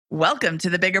Welcome to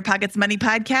the Bigger Pockets Money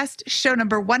Podcast, show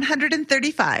number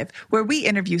 135, where we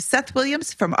interview Seth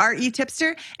Williams from RE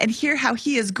Tipster and hear how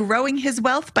he is growing his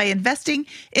wealth by investing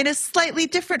in a slightly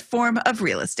different form of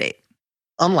real estate.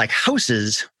 Unlike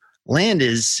houses, land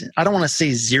is, I don't want to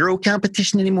say zero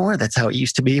competition anymore. That's how it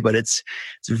used to be, but it's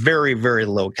very, very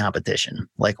low competition.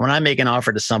 Like when I make an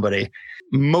offer to somebody,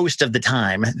 most of the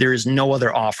time, there is no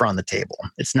other offer on the table.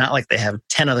 It's not like they have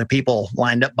 10 other people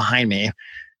lined up behind me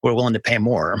who are willing to pay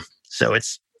more. So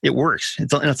it works.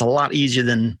 It's a lot easier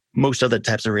than most other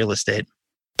types of real estate.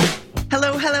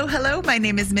 Hello, hello, hello. My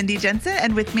name is Mindy Jensen,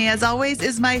 and with me, as always,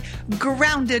 is my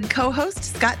grounded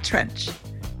co-host, Scott Trench.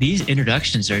 These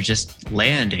introductions are just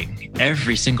landing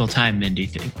every single time, Mindy.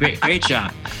 Great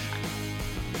job.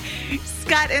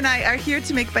 Scott and I are here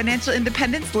to make financial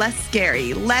independence less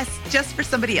scary, less just for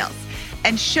somebody else,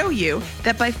 and show you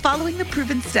that by following the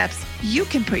proven steps, you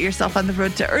can put yourself on the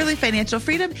road to early financial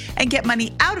freedom and get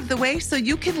money out of the way so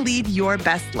you can lead your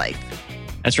best life.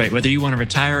 That's right. Whether you want to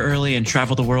retire early and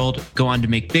travel the world, go on to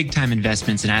make big-time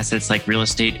investments in assets like real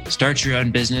estate, start your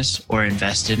own business, or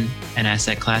invest in an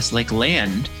asset class like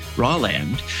land, raw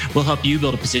land, will help you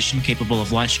build a position capable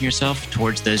of launching yourself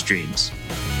towards those dreams.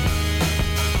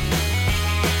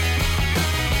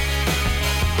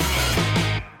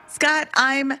 Scott,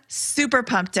 I'm super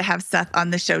pumped to have Seth on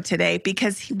the show today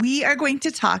because we are going to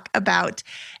talk about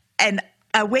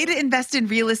a way to invest in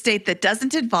real estate that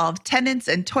doesn't involve tenants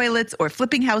and toilets or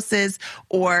flipping houses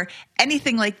or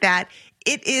anything like that.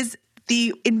 It is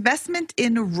the investment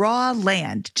in raw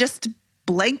land, just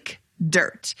blank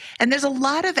dirt. And there's a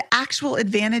lot of actual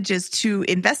advantages to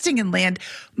investing in land.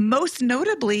 Most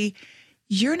notably,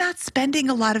 you're not spending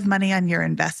a lot of money on your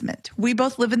investment. We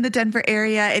both live in the Denver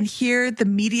area, and here the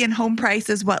median home price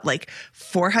is like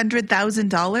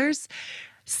 $400,000.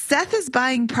 Seth is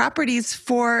buying properties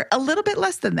for a little bit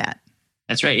less than that.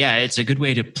 That's right. Yeah, it's a good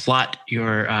way to plot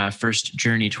your first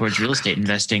journey towards real estate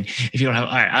investing. If you don't have,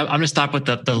 all right, I'm going to stop with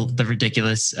the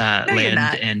ridiculous land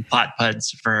and plot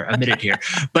puds for a minute here.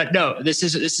 But no, this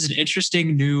is an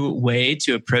interesting new way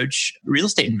to approach real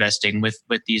estate investing with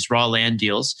these raw land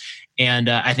deals. And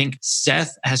I think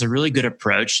Seth has a really good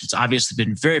approach. It's obviously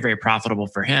been very, very profitable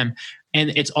for him. And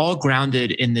it's all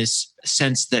grounded in this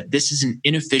sense that this is an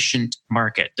inefficient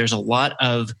market.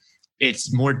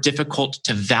 It's more difficult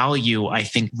to value, I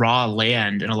think, raw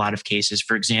land in a lot of cases.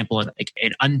 For example, like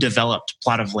an undeveloped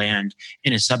plot of land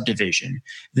in a subdivision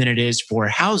than it is for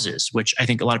houses, which I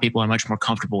think a lot of people are much more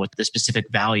comfortable with the specific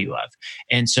value of.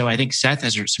 And so I think Seth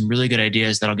has some really good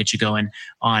ideas that'll get you going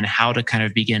on how to kind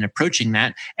of begin approaching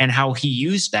that and how he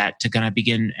used that to kind of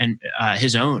begin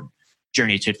his own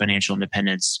journey to financial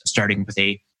independence, starting with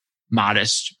a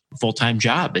modest full-time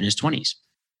job in his 20s.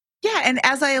 Yeah. And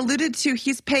as I alluded to,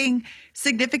 he's paying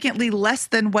significantly less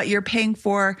than what you're paying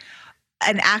for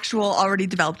an actual already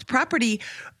developed property.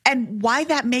 And why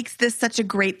that makes this such a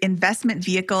great investment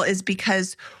vehicle is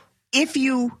because if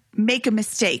you make a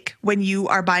mistake when you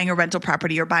are buying a rental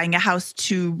property or buying a house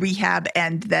to rehab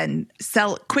and then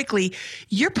sell quickly,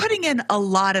 you're putting in a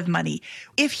lot of money.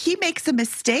 If he makes a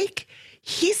mistake,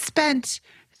 he spent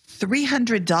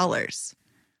 $300.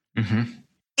 Mm-hmm.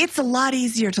 It's a lot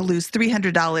easier to lose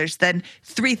 $300 than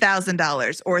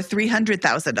 $3,000 or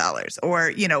 $300,000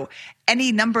 or,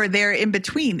 any number there in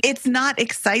between. It's not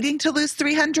exciting to lose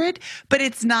 $300, but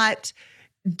it's not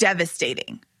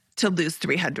devastating to lose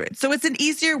 $300. So it's an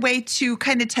easier way to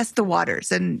kind of test the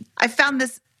waters. And I found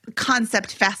this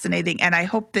concept fascinating, and I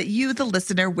hope that you, the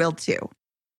listener, will too.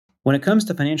 When it comes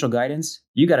to financial guidance,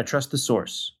 you got to trust the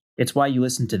source. It's why you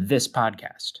listen to this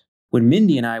podcast. When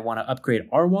Mindy and I want to upgrade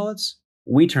our wallets,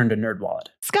 we turn to NerdWallet.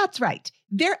 Scott's right.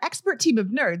 Their expert team of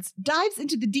nerds dives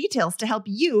into the details to help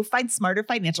you find smarter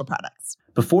financial products.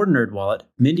 Before NerdWallet,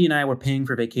 Mindy and I were paying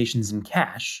for vacations in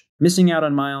cash, missing out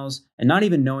on miles, and not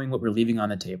even knowing what we're leaving on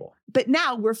the table. But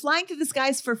now we're flying to the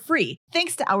skies for free,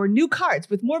 thanks to our new cards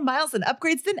with more miles and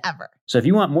upgrades than ever. So if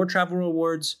you want more travel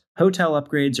rewards, hotel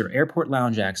upgrades, or airport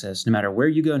lounge access, no matter where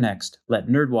you go next, let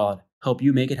NerdWallet help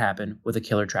you make it happen with a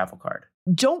killer travel card.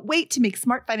 Don't wait to make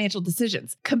smart financial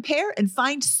decisions. Compare and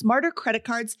find smarter credit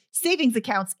cards, savings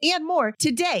accounts, and more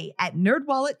today at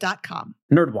nerdwallet.com.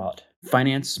 NerdWallet.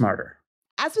 Finance smarter.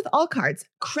 As with all cards,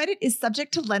 credit is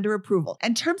subject to lender approval,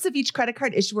 and terms of each credit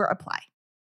card issuer apply.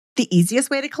 The easiest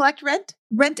way to collect rent?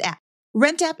 RentApp.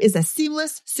 RentApp is a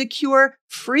seamless, secure,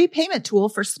 free payment tool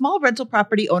for small rental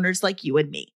property owners like you and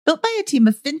me. Built by a team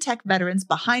of fintech veterans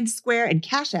behind Square and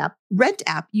Cash App,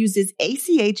 RentApp uses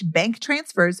ACH bank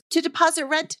transfers to deposit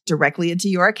rent directly into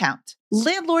your account.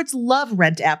 Landlords love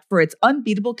RentApp for its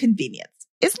unbeatable convenience.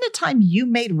 Isn't it time you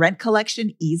made rent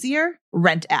collection easier?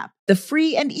 Rent App, the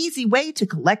free and easy way to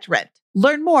collect rent.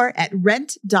 Learn more at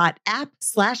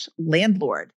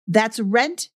rent.app/landlord. That's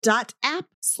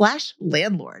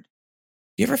rent.app/landlord.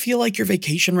 You ever feel like your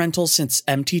vacation rental sits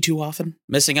empty too often?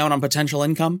 Missing out on potential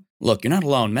income? Look, you're not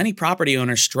alone. Many property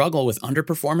owners struggle with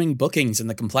underperforming bookings and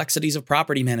the complexities of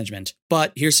property management.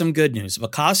 But here's some good news.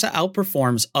 Vacasa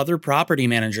outperforms other property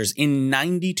managers in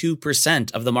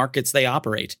 92% of the markets they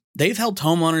operate. They've helped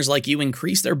homeowners like you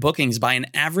increase their bookings by an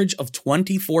average of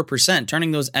 24%,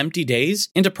 turning those empty days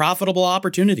into profitable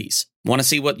opportunities. Want to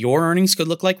see what your earnings could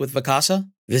look like with Vacasa?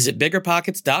 Visit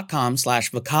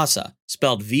biggerpockets.com/Vacasa,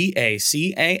 spelled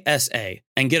VACASA,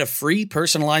 and get a free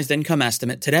personalized income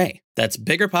estimate today. That's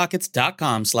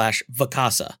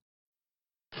biggerpockets.com/Vacasa.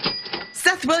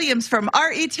 Seth Williams from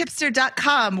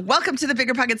retipster.com. Welcome to the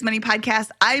Bigger Pockets Money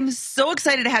Podcast. I'm so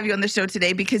excited to have you on the show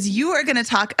today because you are going to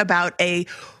talk about a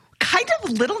kind of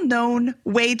little known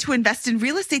way to invest in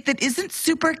real estate that isn't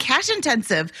super cash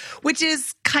intensive, which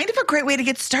is kind of a great way to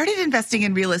get started investing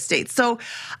in real estate. So,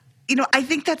 I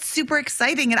think that's super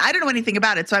exciting and I don't know anything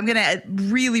about it. So I'm going to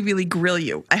really, really grill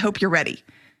you. I hope you're ready.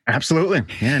 Absolutely.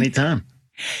 Yeah, anytime.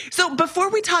 So before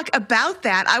we talk about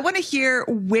that, I want to hear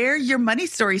where your money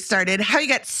story started, how you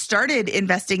got started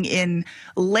investing in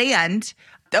land.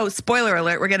 Oh, spoiler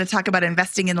alert, we're going to talk about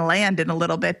investing in land in a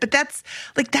little bit, but that's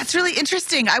really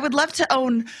interesting. I would love to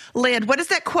own land. What is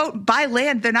that quote? Buy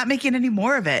land. They're not making any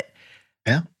more of it.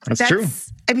 Yeah, that's true.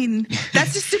 I mean,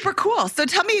 that's just super cool. So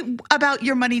tell me about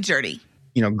your money journey.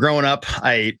 Growing up,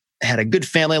 I had a good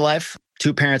family life,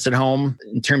 2 parents at home.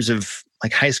 In terms of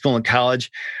like high school and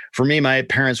college, for me, my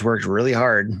parents worked really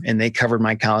hard and they covered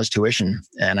my college tuition.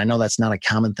 And I know that's not a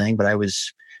common thing, but I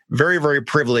was very, very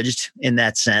privileged in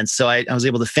that sense. So I was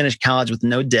able to finish college with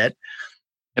no debt.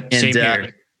 Yep, and, same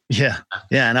here. Yeah,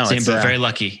 I know. Same, but very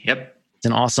lucky. Yep. It's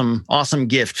an awesome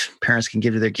gift parents can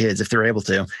give to their kids if they're able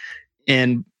to.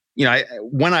 And,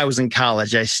 when I was in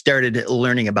college, I started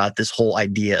learning about this whole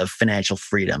idea of financial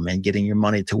freedom and getting your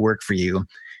money to work for you,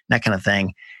 that kind of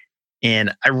thing.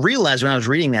 And I realized when I was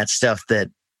reading that stuff that,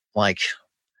 I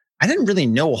didn't really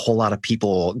know a whole lot of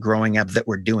people growing up that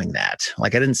were doing that. I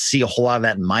didn't see a whole lot of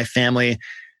that in my family.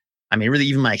 I mean, really,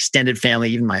 even my extended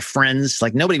family, even my friends,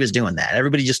 nobody was doing that.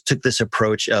 Everybody just took this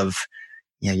approach of,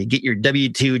 you get your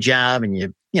W-2 job and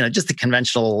you just the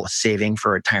conventional saving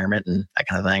for retirement and that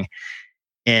kind of thing.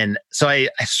 And so I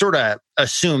sort of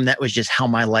assumed that was just how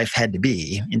my life had to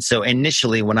be. And so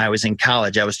initially when I was in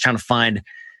college, I was trying to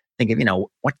think of,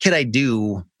 what could I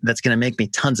do that's going to make me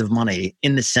tons of money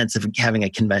in the sense of having a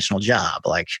conventional job?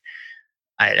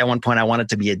 At one point I wanted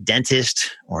to be a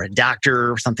dentist or a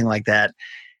doctor or something like that.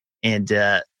 And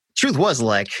truth was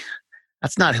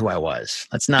that's not who I was.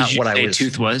 That's not what I was.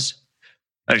 Tooth was?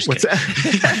 What's that?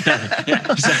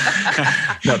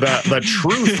 No, the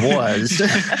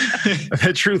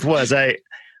truth was,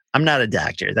 I'm not a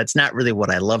doctor. That's not really what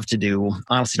I love to do.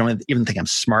 Honestly, don't even think I'm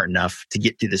smart enough to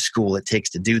get through the school it takes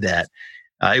to do that.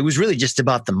 It was really just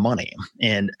about the money.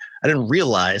 And I didn't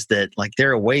realize that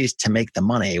there are ways to make the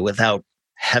money without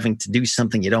having to do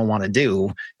something you don't want to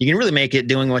do. You can really make it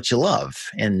doing what you love.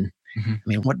 And I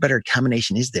mean, what better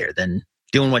combination is there than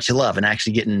doing what you love and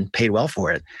actually getting paid well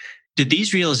for it? Did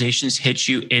these realizations hit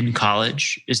you in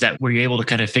college? Were you able to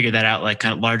kind of figure that out,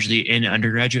 kind of largely in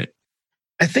undergraduate?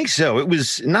 I think so. It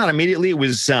was not immediately. It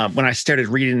was when I started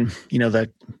reading,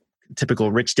 the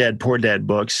typical Rich Dad, Poor Dad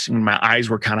books, when my eyes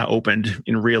were kind of opened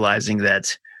in realizing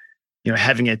that,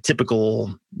 having a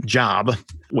typical job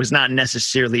was not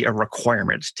necessarily a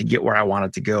requirement to get where I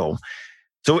wanted to go.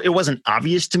 So it wasn't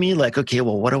obvious to me, okay,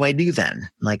 well, what do I do then?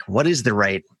 What is the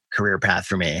right career path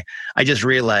for me? I just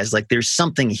realized there's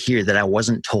something here that I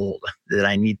wasn't told that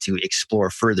I need to explore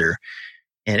further.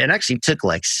 And it actually took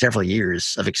several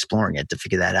years of exploring it to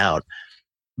figure that out.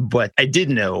 But I did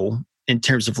know in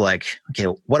terms of okay,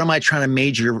 what am I trying to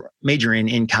major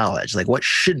in college? What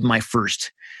should my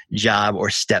first job or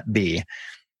step be?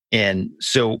 And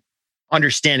so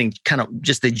understanding kind of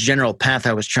just the general path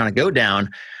I was trying to go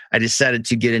down, I decided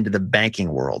to get into the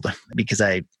banking world because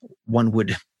one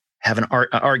would have an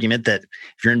argument that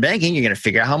if you're in banking, you're going to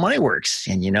figure out how money works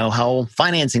and how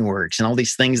financing works and all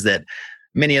these things that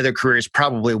many other careers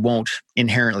probably won't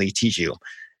inherently teach you.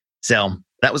 So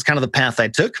that was kind of the path I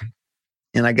took.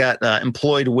 And I got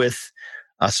employed with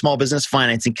a small business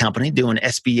financing company doing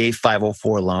SBA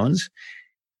 504 loans.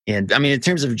 And I mean, in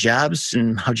terms of jobs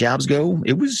and how jobs go,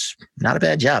 it was not a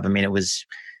bad job. I mean, it was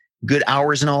good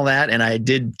hours and all that. And I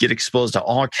did get exposed to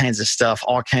all kinds of stuff,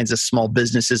 all kinds of small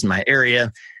businesses in my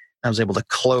area. I was able to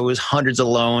close hundreds of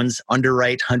loans,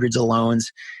 underwrite hundreds of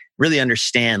loans, really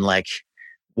understand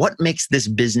what makes this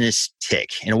business tick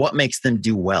and what makes them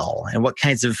do well and what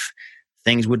kinds of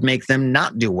things would make them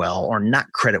not do well or not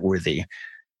creditworthy.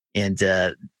 And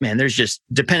man, there's just,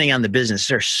 depending on the business,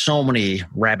 there's so many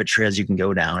rabbit trails you can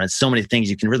go down and so many things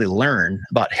you can really learn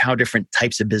about how different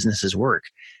types of businesses work.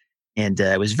 And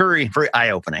it was very, very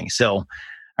eye-opening. So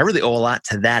I really owe a lot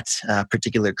to that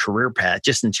particular career path,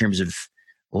 just in terms of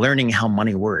learning how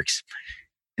money works.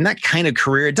 And that kind of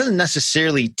career, it doesn't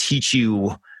necessarily teach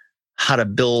you how to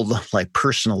build like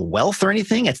personal wealth or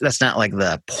anything. That's not like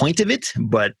the point of it,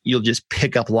 but you'll just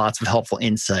pick up lots of helpful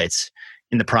insights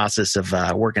in the process of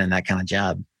working in that kind of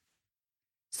job.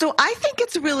 So I think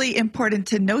it's really important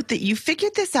to note that you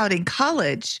figured this out in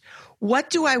college. What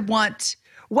do I want?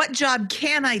 What job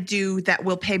can I do that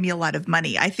will pay me a lot of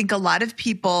money? I think a lot of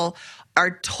people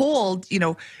are told,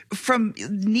 from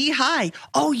knee high,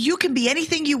 oh, you can be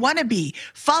anything you want to be.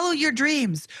 Follow your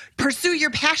dreams, pursue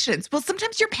your passions. Well,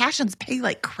 sometimes your passions pay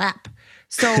like crap.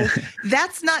 So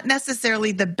that's not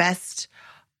necessarily the best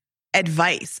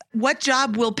advice. What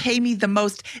job will pay me the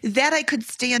most that I could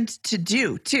stand to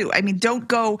do too? I mean, don't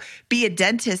go be a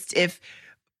dentist if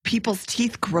people's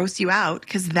teeth gross you out,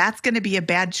 because that's going to be a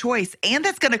bad choice. And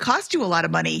that's going to cost you a lot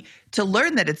of money to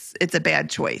learn that it's a bad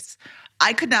choice.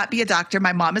 I could not be a doctor.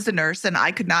 My mom is a nurse, and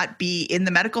I could not be in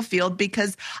the medical field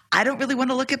because I don't really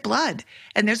want to look at blood.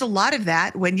 And there's a lot of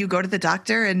that when you go to the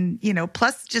doctor, and,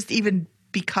 plus just even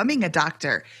becoming a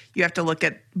doctor, you have to look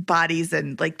at bodies,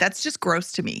 and that's just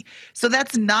gross to me. So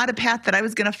that's not a path that I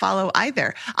was going to follow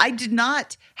either. I did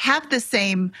not have the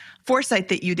same foresight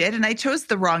that you did, and I chose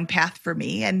the wrong path for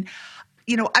me. And,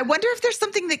 I wonder if there's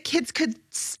something that kids could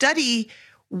study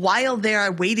while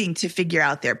they're waiting to figure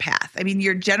out their path. I mean,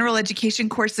 your general education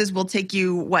courses will take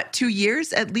you, 2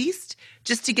 years at least,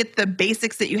 just to get the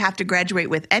basics that you have to graduate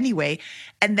with anyway.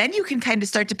 And then you can kind of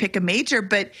start to pick a major.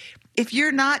 But if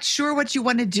you're not sure what you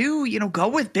want to do, go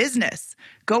with business.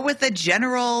 Go with a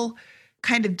general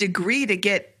kind of degree to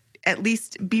get at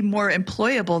least be more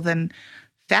employable than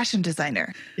fashion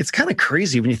designer. It's kind of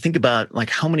crazy when you think about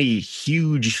how many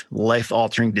huge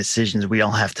life-altering decisions we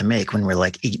all have to make when we're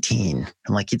 18.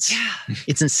 And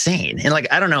it's insane. And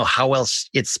I don't know how else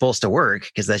it's supposed to work,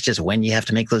 because that's just when you have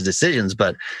to make those decisions.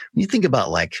 But when you think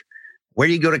about where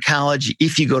you go to college,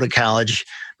 if you go to college,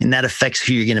 and that affects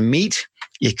who you're going to meet.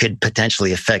 It could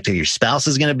potentially affect who your spouse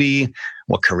is going to be,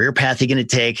 what career path you're going to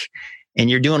take. And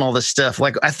you're doing all this stuff.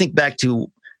 I think back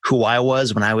to who I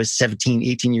was when I was 17,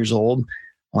 18 years old.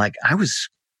 I was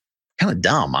kind of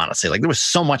dumb, honestly. There was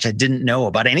so much I didn't know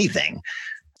about anything.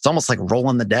 It's almost like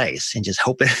rolling the dice and just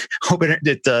hoping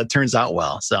it turns out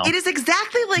well. So it is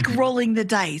exactly like rolling the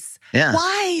dice. Yeah.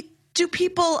 Why do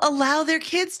people allow their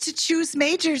kids to choose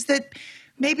majors that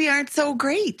maybe aren't so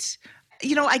great?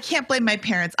 I can't blame my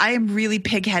parents. I am really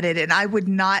pig-headed, and I would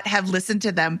not have listened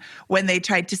to them when they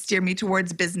tried to steer me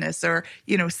towards business or,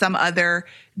 some other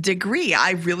degree.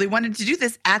 I really wanted to do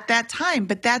this at that time,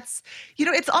 but that's,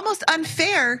 it's almost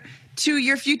unfair to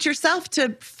your future self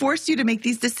to force you to make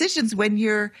these decisions when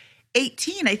you're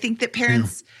 18. I think that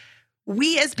parents,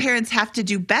 we as parents have to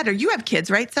do better. You have kids,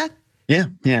 right, Seth? Yeah.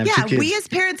 We as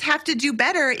parents have to do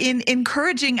better in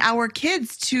encouraging our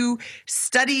kids to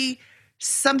study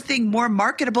something more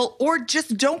marketable, or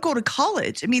just don't go to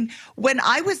college. I mean, when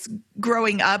I was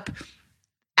growing up,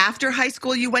 after high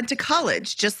school, you went to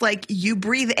college, just like you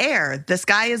breathe air. The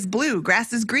sky is blue,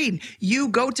 grass is green. You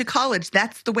go to college.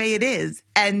 That's the way it is.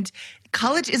 And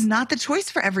college is not the choice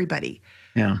for everybody.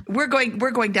 Yeah, we're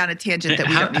going down a tangent that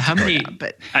we don't need to go down.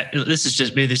 But this is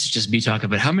just me talking.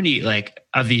 But how many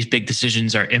of these big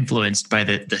decisions are influenced by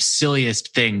the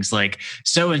silliest things?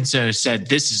 So and so said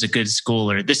this is a good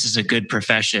school or this is a good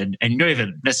profession, and you don't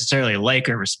even necessarily like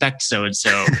or respect so and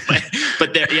so,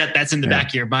 but that's in the back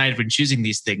of your mind when choosing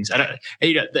these things.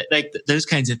 Those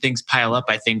kinds of things pile up.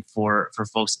 I think for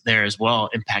folks there as well,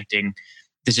 impacting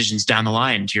decisions down the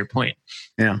line. To your point,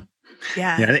 yeah,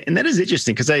 and that is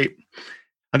interesting because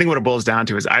I think what it boils down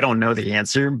to is I don't know the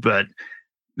answer, but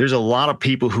there's a lot of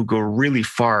people who go really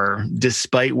far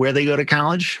despite where they go to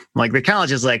college. The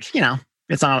college is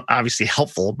it's not obviously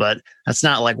helpful, but that's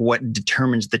not what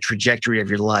determines the trajectory of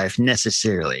your life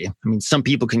necessarily. I mean, some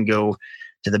people can go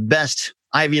to the best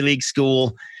Ivy League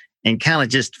school and kind of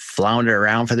just flounder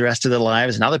around for the rest of their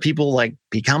lives. And other people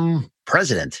become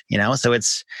president, so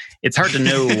it's hard to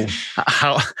know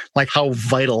how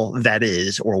vital that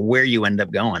is or where you end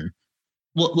up going.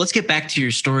 Well, let's get back to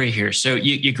your story here. So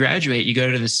you graduate, you go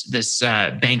to this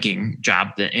banking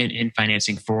job in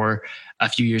financing for a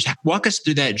few years. Walk us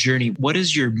through that journey. What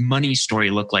does your money story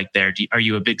look like there? Are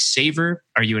you a big saver?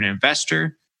 Are you an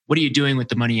investor? What are you doing with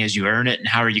the money as you earn it? And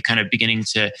how are you kind of beginning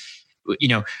to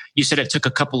you said it took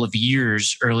a couple of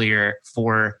years earlier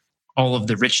for all of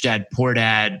the rich dad, poor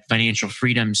dad, financial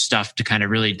freedom stuff to kind of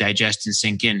really digest and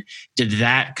sink in. Did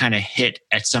that kind of hit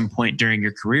at some point during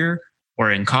your career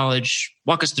or in college?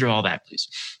 Walk us through all that, please.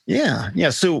 Yeah.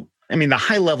 So, the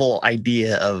high level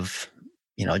idea of,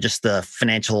 just the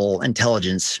financial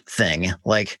intelligence thing,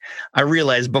 like I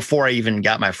realized before I even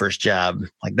got my first job,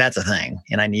 like that's a thing.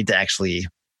 And I need to actually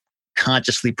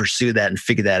consciously pursue that and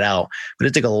figure that out. But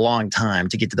it took a long time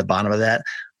to get to the bottom of that.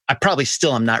 I probably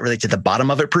still am not really to the bottom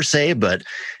of it per se, but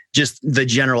just the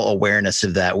general awareness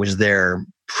of that was there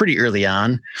pretty early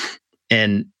on.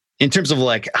 And in terms of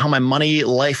like how my money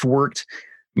life worked,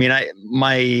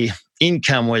 my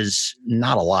income was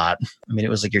not a lot. It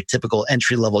was like your typical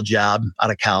entry level job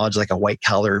out of college, like a white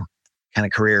collar kind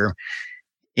of career.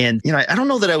 And, I don't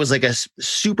know that I was like a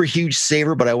super huge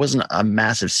saver, but I wasn't a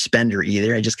massive spender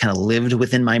either. I just kind of lived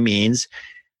within my means.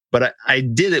 But I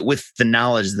did it with the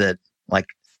knowledge that like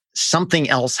something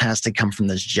else has to come from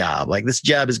this job. Like this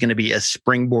job is going to be a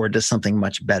springboard to something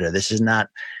much better. This is not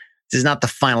the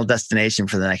final destination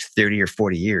for the next 30 or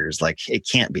 40 years. Like it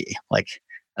can't be. Like,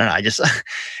 I don't know.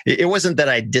 It wasn't that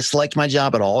I disliked my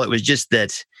job at all. It was just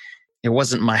that it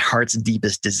wasn't my heart's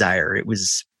deepest desire. It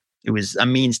was a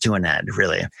means to an end,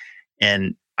 really.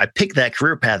 And I picked that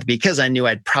career path because I knew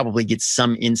I'd probably get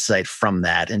some insight from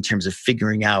that in terms of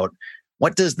figuring out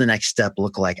what does the next step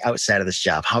look like outside of this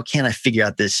job? How can I figure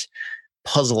out this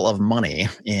puzzle of money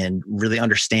and really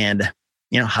understand,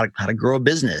 how to grow a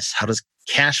business? How does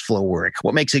cash flow work?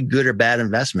 What makes a good or bad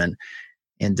investment?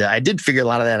 And I did figure a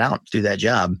lot of that out through that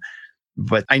job.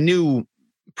 But I knew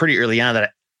pretty early on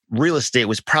that real estate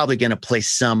was probably going to play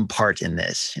some part in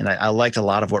this. And I liked a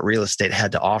lot of what real estate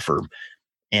had to offer.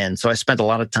 And so I spent a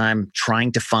lot of time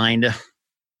trying to find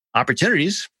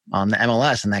opportunities on the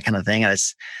MLS and that kind of thing. I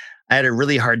had a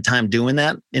really hard time doing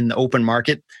that in the open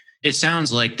market. It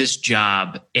sounds like this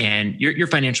job and your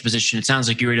financial position, it sounds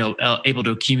like you were able to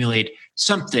accumulate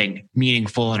something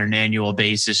meaningful on an annual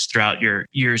basis throughout your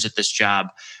years at this job,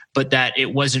 but that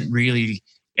it wasn't really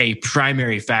a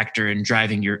primary factor in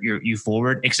driving you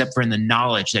forward, except for in the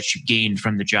knowledge that you gained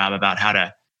from the job about how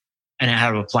to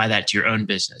apply that to your own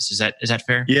business. Is that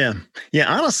fair? Yeah.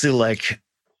 Honestly, like,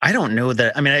 I don't know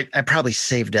that. I probably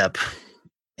saved up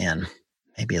and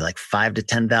maybe like $5,000 to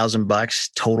 $10,000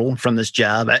 total from this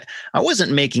job. I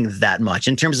wasn't making that much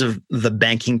in terms of the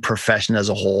banking profession as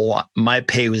a whole. My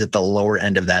pay was at the lower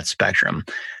end of that spectrum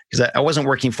because I wasn't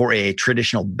working for a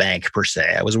traditional bank per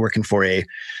se. I was working for a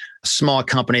small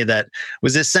company that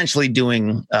was essentially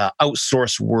doing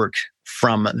outsourced work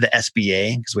from the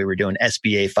SBA because we were doing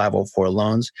SBA 504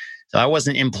 loans. So I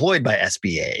wasn't employed by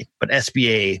SBA, but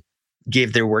SBA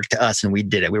gave their work to us and we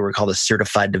did it. We were called a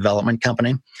certified development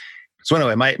company. So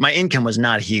anyway, my income was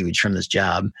not huge from this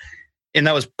job. And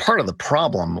that was part of the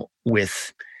problem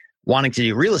with wanting to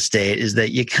do real estate is that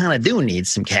you kind of do need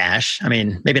some cash.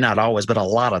 Maybe not always, but a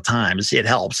lot of times it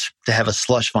helps to have a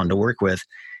slush fund to work with.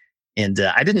 And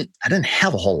I didn't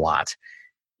have a whole lot.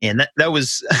 And that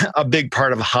was a big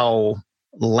part of how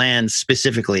land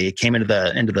specifically came into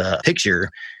the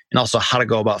picture and also how to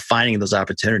go about finding those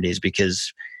opportunities,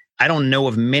 because I don't know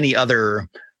of many other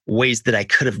ways that I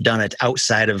could have done it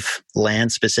outside of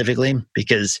land specifically,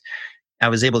 because I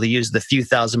was able to use the few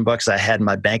 $1,000s I had in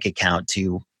my bank account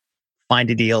to find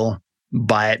a deal,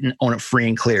 buy it and own it free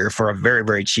and clear for a very,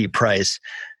 very cheap price,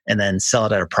 and then sell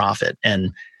it at a profit.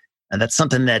 And that's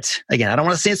something that, again, I don't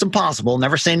want to say it's impossible,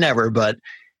 never say never, but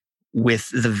with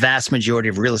the vast majority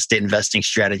of real estate investing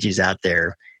strategies out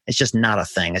there, it's just not a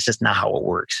thing. It's just not how it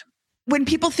works. When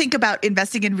people think about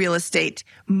investing in real estate,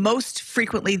 most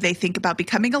frequently they think about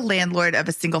becoming a landlord of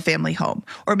a single family home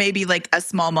or maybe like a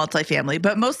small multifamily,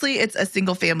 but mostly it's a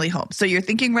single family home. So you're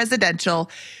thinking residential.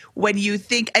 When you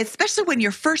think, especially when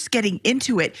you're first getting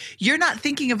into it, you're not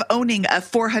thinking of owning a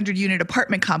 400 unit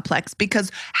apartment complex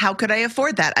because how could I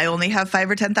afford that? I only have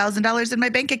 $5,000 or $10,000 in my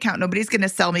bank account. Nobody's going to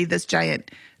sell me this giant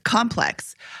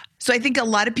complex. So I think a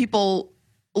lot of people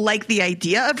like the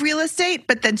idea of real estate,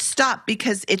 but then stop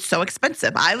because it's so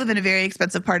expensive. I live in a very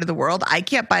expensive part of the world. I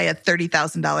can't buy a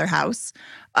 $30,000 house.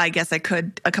 I guess I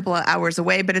could a couple of hours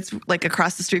away, but it's like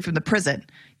across the street from the prison,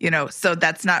 so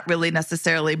that's not really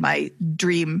necessarily my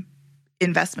dream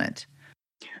investment.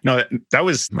 No, that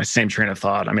was my same train of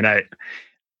thought.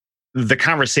 The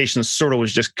conversation sort of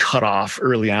was just cut off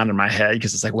early on in my head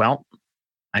because it's like, well,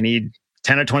 I need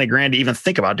 10 or 20 grand to even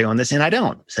think about doing this. And I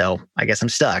don't. So I guess I'm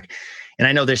stuck. And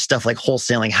I know there's stuff like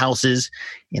wholesaling houses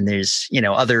and there's,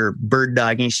 other bird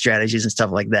dogging strategies and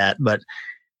stuff like that. But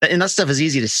And that stuff is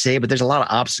easy to say, but there's a lot of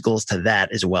obstacles to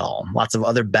that as well. Lots of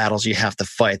other battles you have to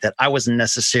fight that I wasn't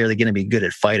necessarily going to be good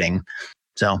at fighting.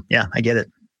 So yeah, I get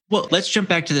it. Well, let's jump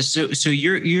back to this. So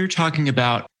you're talking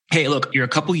about, hey, look, you're a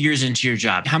couple years into your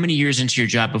job. How many years into your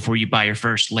job before you buy your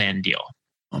first land deal?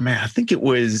 Oh man, I think it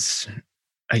was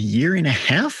a year and a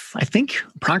half, I think,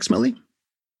 approximately.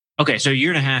 Okay, so a year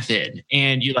and a half in,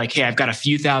 and you're like, hey, I've got a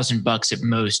few $1,000s at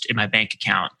most in my bank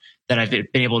account that I've been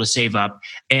able to save up.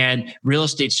 And real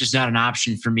estate's just not an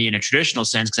option for me in a traditional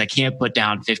sense because I can't put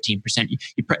down 15%.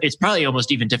 It's probably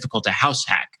almost even difficult to house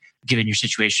hack given your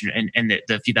situation and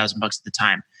the few $1,000s at the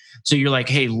time. So you're like,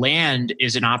 hey, land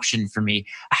is an option for me.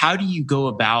 How do you go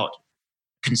about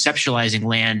conceptualizing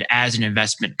land as an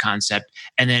investment concept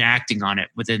and then acting on it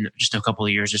within just a couple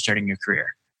of years of starting your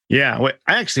career? Yeah, well,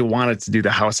 I actually wanted to do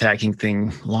the house hacking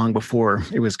thing long before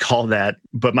it was called that.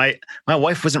 But my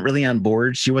wife wasn't really on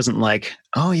board. She wasn't like,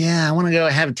 oh yeah, I want to go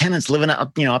have tenants living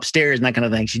up, upstairs and that kind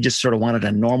of thing. She just sort of wanted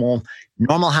a normal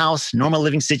house, normal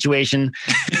living situation.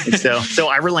 so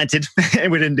I relented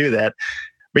and we didn't do that.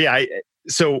 But yeah,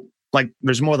 so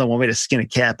there's more than one way to skin a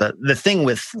cat. But the thing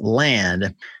with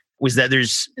land was that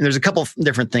there's a couple of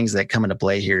different things that come into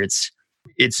play here.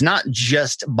 It's not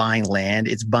just buying land,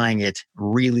 it's buying it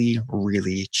really,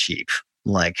 really cheap,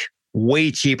 like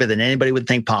way cheaper than anybody would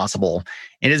think possible.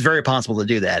 And it's very possible to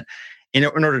do that. In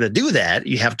order to do that,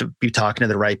 you have to be talking to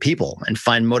the right people and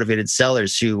find motivated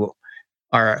sellers who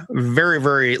are very,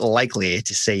 very likely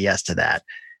to say yes to that.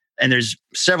 And there's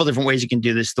several different ways you can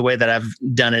do this. The way that I've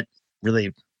done it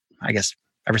really, I guess,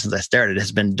 ever since I started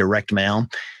has been direct mail.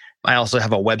 I also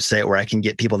have a website where I can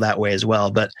get people that way as well.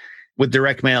 But with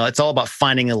direct mail, it's all about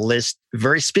finding a list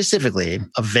very specifically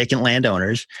of vacant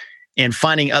landowners and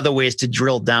finding other ways to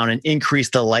drill down and increase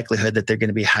the likelihood that they're going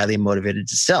to be highly motivated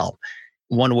to sell.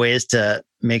 One way is to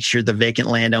make sure the vacant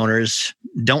landowners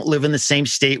don't live in the same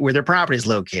state where their property is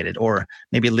located, or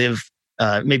maybe live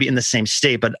maybe in the same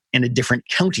state, but in a different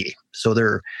county. So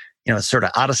they're, sort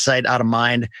of out of sight, out of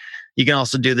mind. You can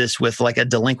also do this with like a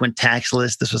delinquent tax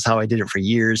list. This was how I did it for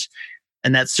years.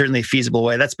 And that's certainly a feasible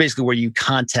way. That's basically where you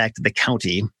contact the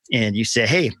county and you say,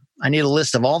 hey, I need a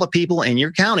list of all the people in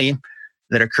your county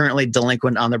that are currently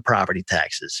delinquent on their property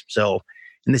taxes. So,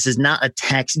 and this is not a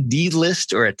tax deed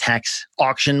list or a tax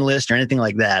auction list or anything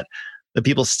like that. The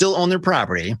people still own their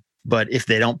property, but if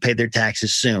they don't pay their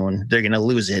taxes soon, they're going to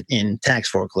lose it in tax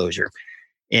foreclosure.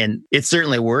 And it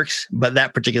certainly works, but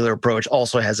that particular approach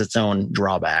also has its own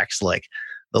drawbacks. Like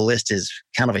the list is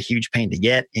kind of a huge pain to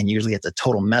get, and usually it's a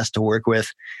total mess to work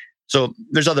with. So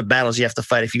there's other battles you have to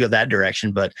fight if you go that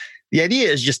direction. But the idea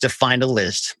is just to find a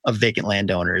list of vacant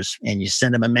landowners and you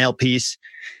send them a mail piece.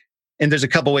 And there's a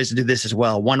couple ways to do this as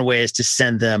well. One way is to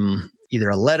send them either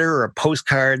a letter or a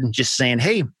postcard just saying,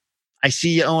 hey, I see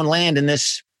you own land in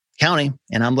this county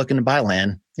and I'm looking to buy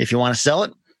land. If you want to sell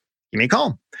it, give me a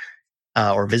call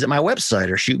or visit my website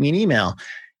or shoot me an email.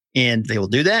 And they will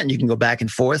do that. And you can go back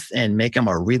and forth and make them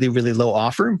a really, really low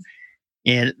offer.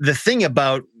 And the thing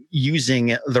about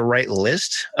using the right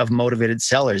list of motivated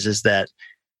sellers is that,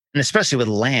 and especially with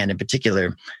land in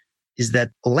particular, is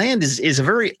that land is a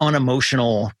very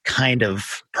unemotional kind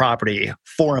of property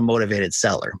for a motivated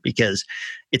seller because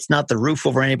it's not the roof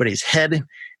over anybody's head.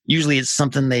 Usually it's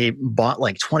something they bought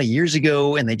like 20 years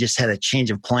ago and they just had a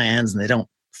change of plans and they don't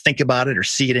think about it or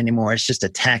see it anymore. It's just a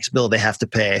tax bill they have to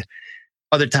pay.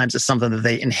 Other times it's something that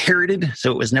they inherited,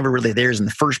 so it was never really theirs in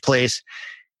the first place.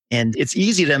 And it's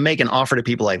easy to make an offer to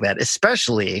people like that,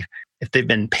 especially if they've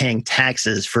been paying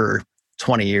taxes for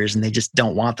 20 years and they just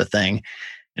don't want the thing.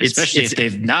 Especially if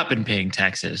they've not been paying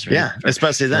taxes. Right? Yeah,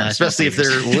 especially then. Especially if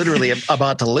they're literally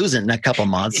about to lose it in a couple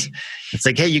months. It's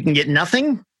like, hey, you can get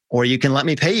nothing or you can let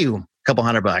me pay you a couple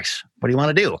 $100. What do you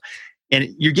want to do?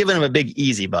 And you're giving them a big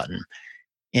easy button.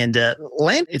 And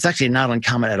land, it's actually not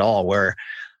uncommon at all where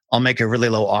I'll make a really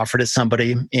low offer to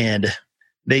somebody and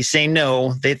they say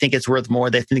no, they think it's worth more.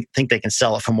 They think they can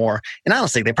sell it for more. And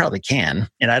honestly, they probably can.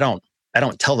 And I don't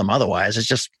tell them otherwise. It's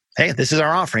just, hey, this is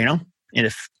our offer, And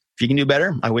if you can do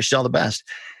better, I wish you all the best.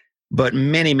 But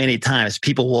many, many times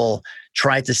people will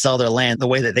try to sell their land the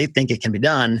way that they think it can be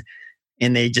done.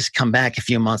 And they just come back a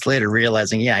few months later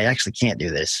realizing, yeah, I actually can't do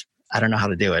this. I don't know how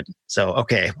to do it. So,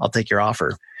 okay, I'll take your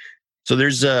offer. So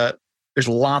there's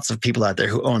lots of people out there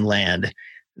who own land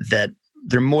that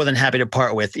they're more than happy to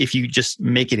part with if you just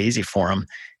make it easy for them.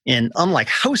 And unlike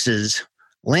houses,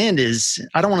 land is,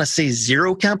 I don't want to say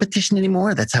zero competition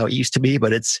anymore. That's how it used to be,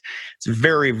 but it's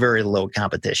very, very low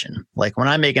competition. Like when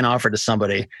I make an offer to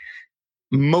somebody,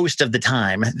 most of the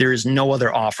time, there is no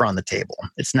other offer on the table.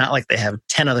 It's not like they have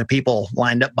 10 other people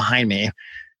lined up behind me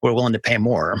who are willing to pay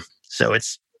more. So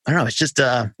it's I don't know. It's just,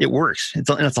 it works. And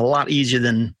it's a lot easier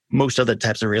than most other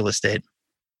types of real estate.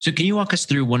 So can you walk us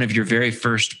through one of your very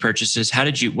first purchases?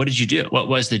 What did you do? What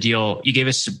was the deal? You gave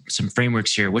us some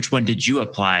frameworks here. Which one did you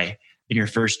apply in your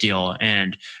first deal?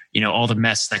 And, all the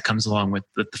mess that comes along with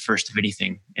the first of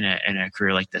anything in a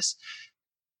career like this.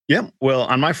 Yeah. Well,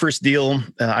 on my first deal,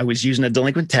 I was using a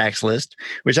delinquent tax list,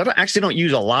 which I actually don't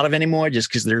use a lot of anymore just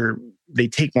because they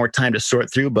take more time to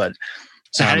sort through. But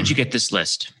so how did you get this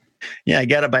list? Yeah, I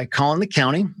got it by calling the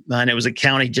county, and it was a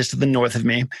county just to the north of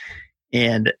me.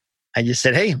 And I just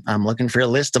said, hey, I'm looking for a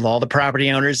list of all the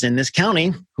property owners in this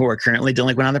county who are currently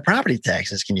delinquent on their property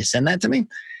taxes. Can you send that to me?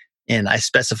 And I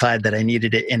specified that I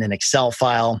needed it in an Excel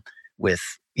file with,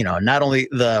 not only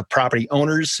the property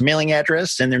owner's mailing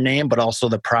address and their name, but also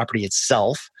the property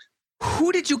itself.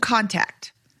 Who did you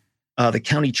contact? The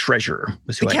county treasurer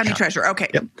was who I county counted. Treasurer. Okay.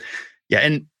 Yep. Yeah.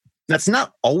 And that's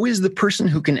not always the person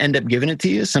who can end up giving it to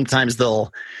you. Sometimes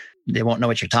they won't know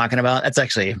what you're talking about. That's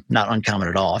actually not uncommon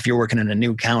at all. If you're working in a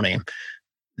new county,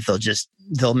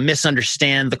 they'll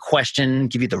misunderstand the question,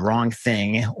 give you the wrong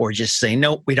thing, or just say,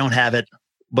 nope, we don't have it.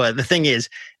 But the thing is,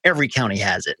 every county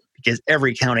has it because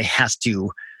every county has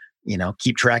to,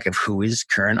 keep track of who is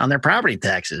current on their property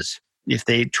taxes. If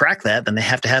they track that, then they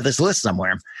have to have this list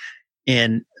somewhere.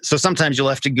 And so sometimes you'll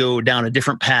have to go down a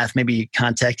different path, maybe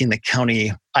contacting the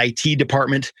county IT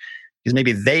department, because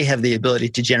maybe they have the ability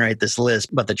to generate this list,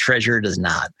 but the treasurer does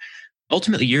not.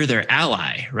 Ultimately, you're their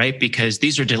ally, right? Because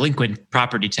these are delinquent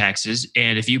property taxes.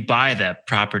 And if you buy that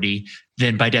property,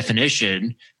 then by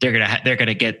definition, they're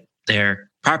gonna get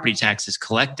their property taxes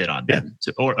collected on them,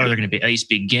 or they're going to at least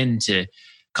begin to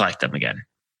collect them again.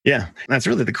 Yeah, that's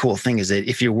really the cool thing is that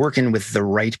if you're working with the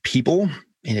right people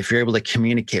and if you're able to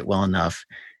communicate well enough,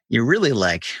 you're really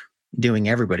like doing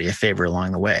everybody a favor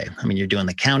along the way. I mean, you're doing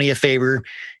the county a favor,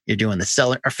 you're doing the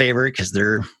seller a favor because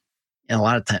and a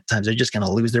lot of times they're just going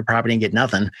to lose their property and get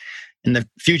nothing. And the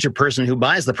future person who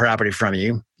buys the property from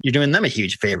you, you're doing them a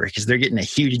huge favor because they're getting a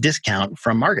huge discount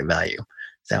from market value.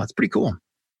 So it's pretty cool.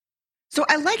 So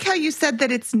I like how you said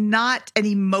that it's not an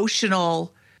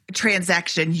emotional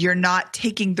transaction. You're not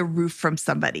taking the roof from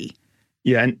somebody.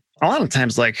 Yeah. And a lot of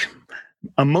times, like,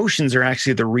 emotions are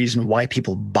actually the reason why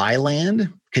people buy land,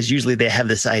 because usually they have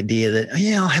this idea that,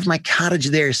 I'll have my cottage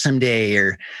there someday,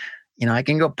 or, I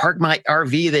can go park my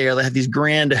RV there. They have these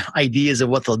grand ideas of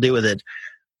what they'll do with it.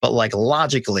 But like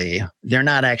logically, they're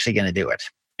not actually going to do it.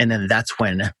 And then that's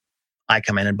when I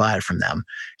come in and buy it from them.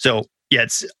 So yeah,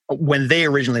 it's when they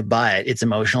originally buy it, it's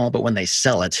emotional, but when they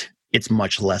sell it, it's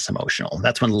much less emotional.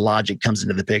 That's when logic comes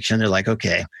into the picture and they're like,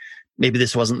 okay, maybe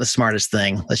this wasn't the smartest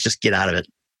thing. Let's just get out of it.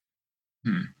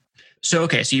 So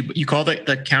you call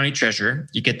the county treasurer,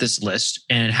 you get this list,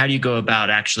 and how do you go about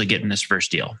actually getting this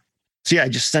first deal? So yeah, I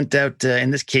just sent out, in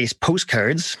this case,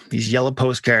 postcards, these yellow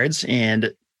postcards,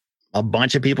 and a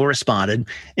bunch of people responded.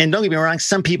 And don't get me wrong,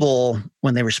 some people,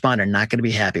 when they respond, are not going to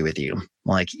be happy with you.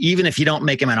 Like, even if you don't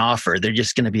make them an offer, they're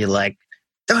just going to be like,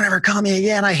 don't ever call me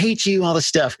again. I hate you, all this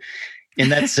stuff.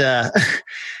 And that's, I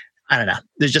don't know.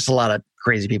 There's just a lot of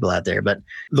crazy people out there. But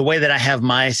the way that I have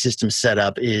my system set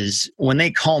up is when they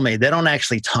call me, they don't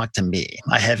actually talk to me.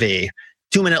 I have a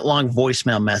 2-minute long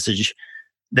voicemail message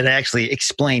that I actually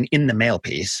explain in the mail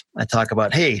piece. I talk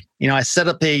about, hey, I set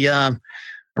up a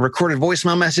recorded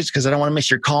voicemail message because I don't want to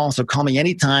miss your call. So call me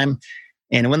anytime.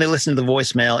 And when they listen to the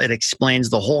voicemail, it explains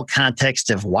the whole context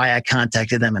of why I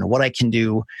contacted them and what I can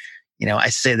do. I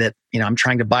say that, I'm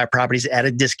trying to buy properties at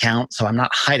a discount. So I'm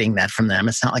not hiding that from them.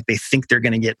 It's not like they think they're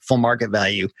going to get full market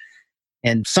value.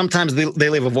 And sometimes they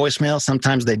leave a voicemail,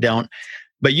 sometimes they don't.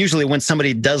 But usually when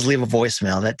somebody does leave a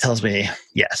voicemail, that tells me,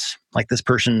 yes, like this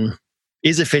person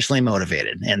is officially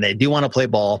motivated and they do want to play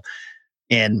ball.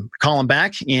 And call them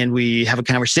back and we have a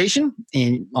conversation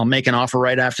and I'll make an offer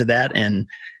right after that. And,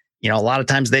 a lot of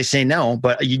times they say no,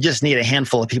 but you just need a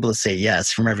handful of people to say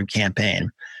yes from every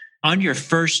campaign. On your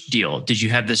first deal, did you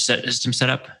have this system set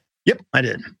up? Yep, I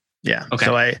did. Yeah. Okay.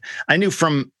 So I knew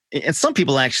and some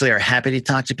people actually are happy to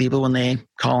talk to people when they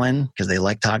call in because they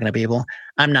like talking to people.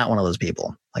 I'm not one of those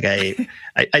people. Like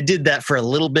I did that for a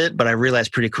little bit, but I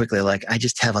realized pretty quickly, like I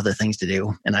just have other things to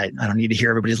do and I don't need to hear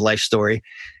everybody's life story.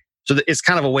 So it's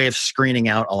kind of a way of screening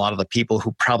out a lot of the people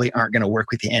who probably aren't going to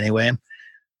work with you anyway.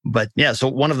 But yeah, so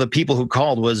one of the people who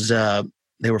called was,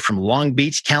 they were from Long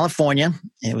Beach, California.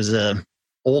 It was a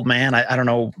old man. I don't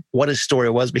know what his story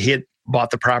was, but he had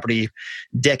bought the property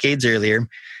decades earlier.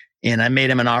 And I made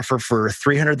him an offer for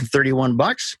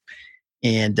 $331.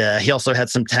 And he also had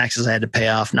some taxes I had to pay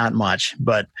off, not much.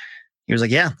 But he was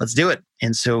like, yeah, let's do it.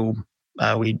 And so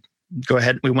we go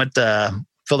ahead. We went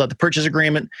filled out the purchase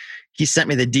agreement. He sent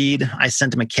me the deed. I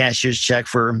sent him a cashier's check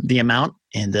for the amount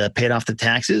and paid off the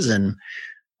taxes. And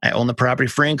I own the property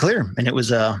free and clear. And it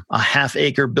was a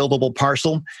half-acre buildable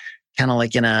parcel, kind of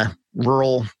like in a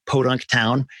rural podunk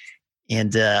town.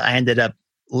 And I ended up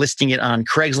listing it on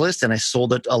Craigslist, and I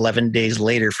sold it 11 days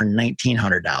later for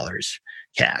 $1,900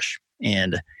 cash.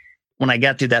 And when I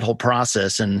got through that whole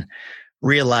process and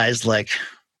realized, like,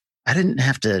 I didn't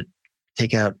have to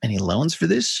take out any loans for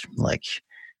this. Like,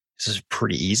 this is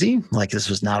pretty easy. Like, this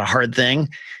was not a hard thing.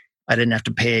 I didn't have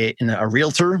to pay a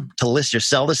realtor to list or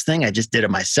sell this thing. I just did it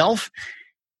myself.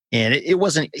 And it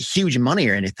wasn't huge money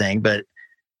or anything, but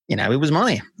it was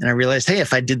money. And I realized, hey,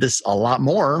 if I did this a lot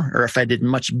more, or if I did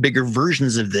much bigger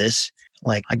versions of this,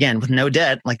 like, again, with no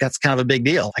debt, like, that's kind of a big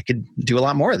deal. I could do a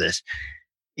lot more of this.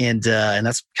 And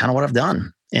that's kind of what I've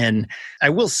done. And I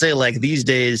will say, like, these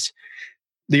days,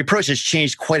 the approach has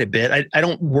changed quite a bit. I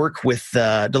don't work with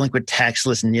delinquent tax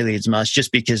lists nearly as much,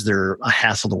 just because they're a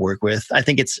hassle to work with. I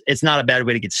think it's not a bad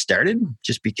way to get started,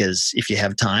 just because if you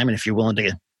have time and if you're willing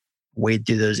to wade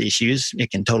through those issues,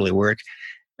 it can totally work.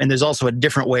 And there's also a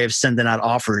different way of sending out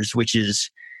offers, which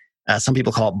is some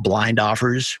people call it blind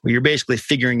offers, where you're basically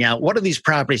figuring out what are these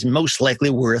properties most likely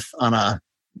worth on a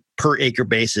per acre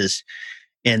basis.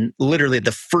 And literally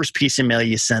the first piece of mail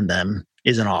you send them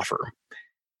is an offer.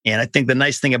 And I think the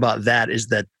nice thing about that is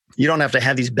that you don't have to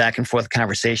have these back and forth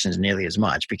conversations nearly as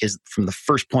much, because from the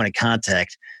first point of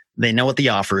contact, they know what the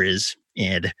offer is,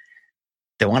 and if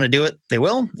they want to do it, they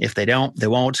will. If they don't, they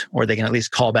won't, or they can at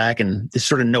least call back and just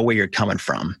sort of know where you're coming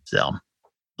from. So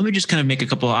let me just kind of make a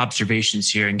couple of observations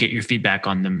here and get your feedback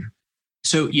on them.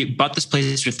 So you bought this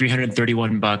place for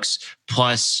 $331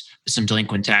 plus some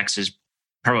delinquent taxes.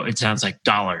 Probably, it sounds like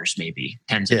dollars, maybe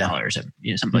tens of dollars,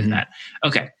 something like that.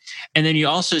 Okay. And then you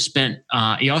also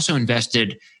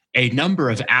invested a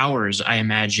number of hours, I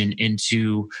imagine,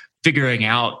 into figuring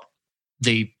out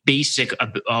the basic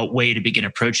way to begin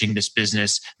approaching this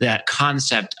business, that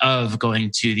concept of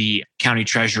going to the county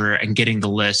treasurer and getting the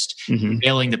list,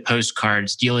 mailing the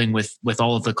postcards, dealing with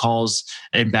all of the calls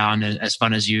inbound, as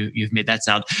fun as you've made that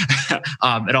sound,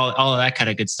 and all of that kind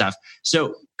of good stuff.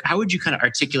 So how would you kind of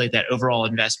articulate that overall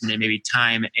investment in maybe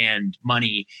time and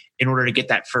money in order to get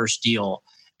that first deal?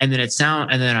 And then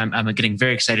I'm getting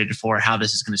very excited for how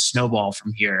this is going to snowball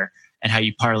from here, and how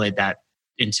you parlayed that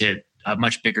into a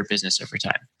much bigger business over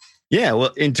time. Yeah.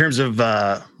 Well, in terms of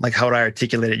like, how would I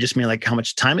articulate it? Just mean like how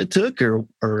much time it took, or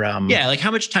yeah, like how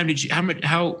much time did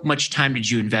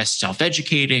you invest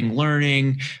self-educating,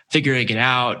 learning, figuring it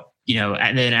out,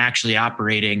 and then actually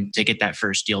operating to get that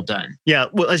first deal done? Yeah.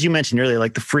 Well, as you mentioned earlier,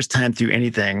 like the first time through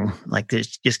anything, like,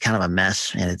 it's just kind of a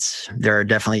mess, and there are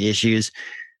definitely issues.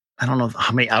 I don't know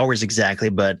how many hours exactly,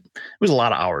 but it was a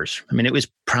lot of hours. I mean, it was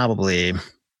probably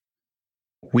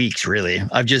weeks, really,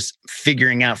 of just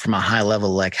figuring out from a high level,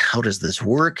 like, how does this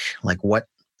work? Like, what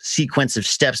sequence of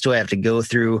steps do I have to go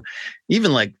through?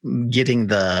 Even like getting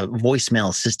the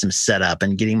voicemail system set up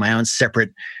and getting my own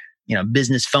separate,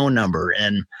 business phone number.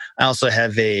 And I also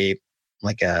have a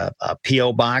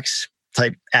PO box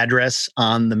type address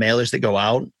on the mailers that go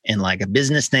out, and like a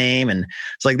business name. And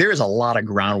it's like, there is a lot of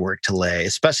groundwork to lay,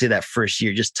 especially that first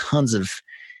year, just tons of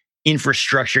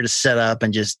infrastructure to set up,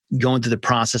 and just going through the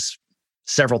process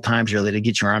several times really to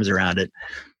get your arms around it.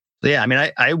 So yeah, I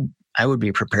mean, I would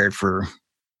be prepared for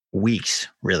weeks,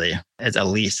 really, at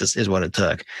least is what it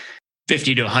took.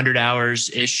 50 to 100 hours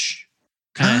ish.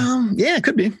 Yeah, it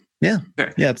could be. Yeah.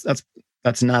 Sure. Yeah.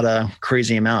 That's not a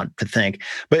crazy amount to think.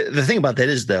 But the thing about that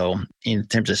is, though, in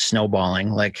terms of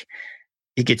snowballing, like,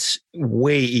 it gets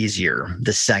way easier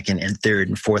the second and third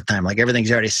and fourth time. Like,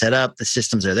 everything's already set up. The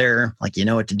systems are there. Like, you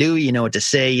know what to do. You know what to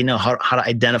say. You know how to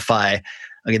identify,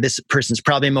 okay, this person's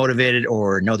probably motivated,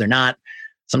 or no, they're not.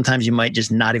 Sometimes you might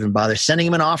just not even bother sending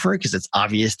them an offer because it's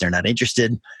obvious they're not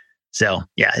interested. So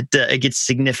yeah, it gets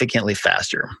significantly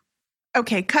faster.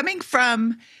 Okay, coming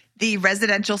from the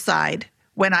residential side,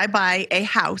 when I buy a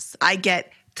house, I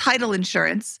get title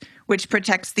insurance, which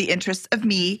protects the interests of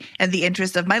me and the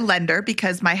interests of my lender,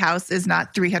 because my house is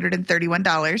not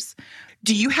 $331.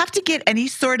 Do you have to get any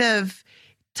sort of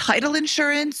title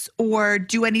insurance or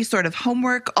do any sort of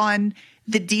homework on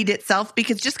the deed itself?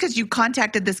 Because just because you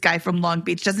contacted this guy from Long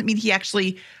Beach doesn't mean he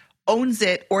actually owns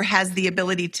it or has the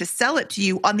ability to sell it to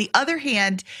you. On the other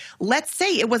hand, let's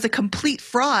say it was a complete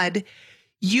fraud.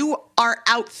 You are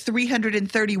out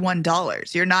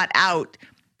 $331. You're not out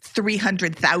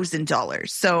 $300,000.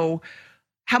 So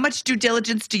how much due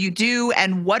diligence do you do,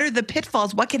 and what are the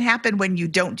pitfalls? What can happen when you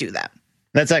don't do them?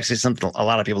 That's actually something a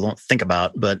lot of people don't think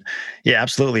about, but yeah,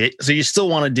 absolutely. So you still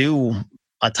want to do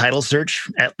a title search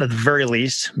at the very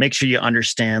least. Make sure you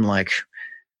understand, like,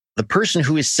 the person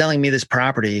who is selling me this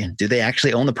property, do they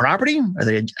actually own the property? Are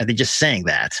they just saying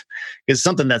that? Because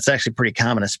something that's actually pretty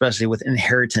common, especially with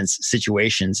inheritance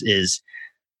situations, is,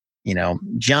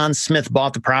 John Smith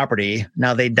bought the property.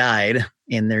 Now they died,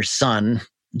 and their son,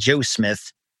 Joe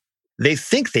Smith, they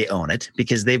think they own it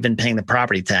because they've been paying the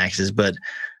property taxes, but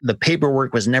the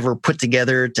paperwork was never put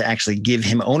together to actually give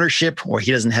him ownership, or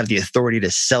he doesn't have the authority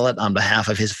to sell it on behalf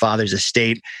of his father's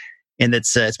estate. And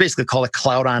it's basically called a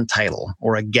cloud on title,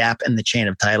 or a gap in the chain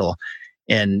of title.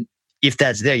 And if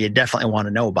that's there, you definitely want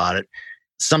to know about it.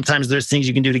 Sometimes there's things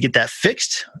you can do to get that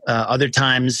fixed. Other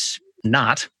times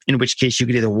not, in which case you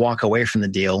could either walk away from the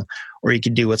deal, or you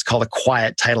could do what's called a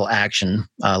quiet title action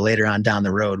later on down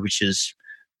the road, which is,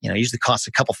 usually costs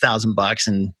a couple $1,000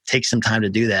 and takes some time to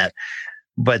do that.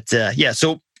 But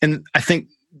and I think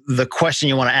the question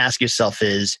you want to ask yourself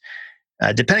is,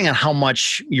 depending on how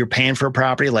much you're paying for a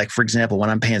property, like for example, when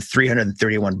I'm paying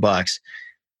 $331,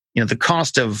 the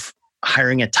cost of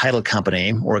hiring a title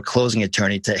company or a closing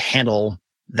attorney to handle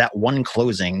that one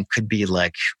closing could be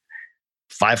like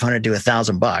 $500 to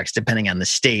 $1,000, depending on the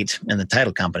state and the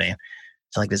title company.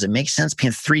 So does it make sense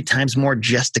paying 3 times more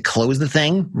just to close the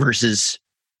thing versus,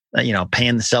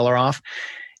 paying the seller off?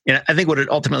 And I think what it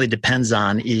ultimately depends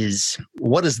on is,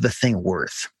 what is the thing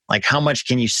worth? Like, how much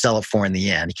can you sell it for in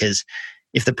the end? Because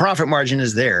if the profit margin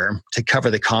is there to cover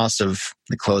the cost of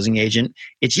the closing agent,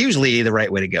 it's usually the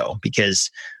right way to go, because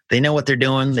they know what they're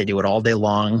doing. They do it all day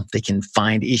long. They can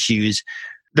find issues.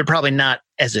 They're probably not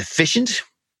as efficient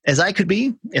as I could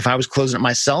be if I was closing it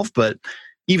myself. But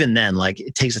even then,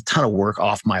 it takes a ton of work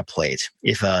off my plate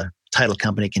if a title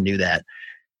company can do that.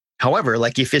 However,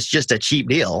 if it's just a cheap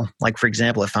deal, for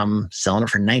example, if I'm selling it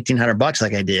for $1,900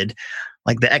 like I did,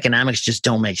 the economics just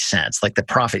don't make sense. The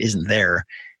profit isn't there.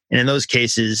 And in those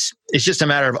cases, it's just a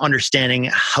matter of understanding,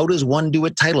 how does one do a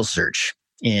title search?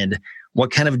 And what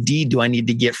kind of deed do I need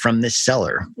to get from this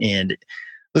seller? And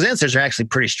those answers are actually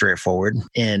pretty straightforward.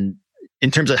 And in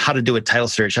terms of how to do a title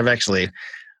search, I've actually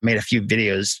made a few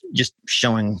videos just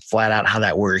showing flat out how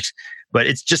that works. But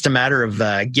it's just a matter of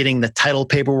getting the title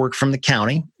paperwork from the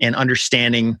county and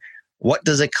understanding, what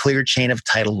does a clear chain of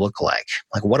title look like?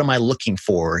 What am I looking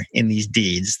for in these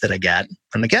deeds that I got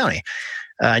from the county?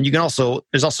 And you can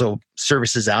there's also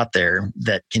services out there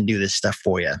that can do this stuff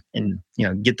for you, and,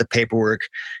 get the paperwork,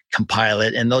 compile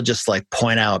it, and they'll just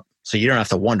point out, so you don't have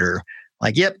to wonder,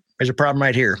 yep, there's a problem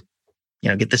right here.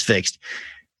 Get this fixed.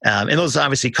 And those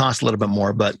obviously cost a little bit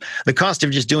more, but the cost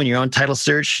of just doing your own title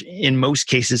search, in most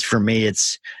cases for me,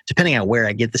 it's, depending on where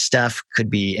I get the stuff, could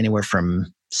be anywhere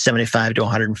from $75 to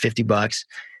 $150.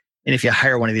 And if you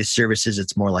hire one of these services,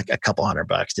 it's more like a couple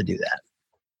 $100 to do that.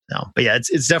 So, but yeah,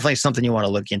 it's definitely something you want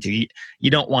to look into. You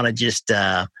don't want to just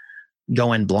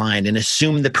go in blind and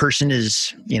assume the person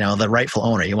is, the rightful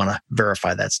owner. You want to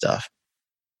verify that stuff.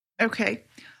 Okay.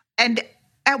 And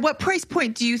at what price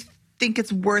point do you think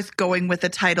it's worth going with a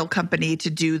title company to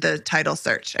do the title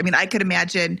search? I mean, I could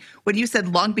imagine when you said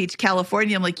Long Beach,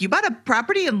 California, I'm like, you bought a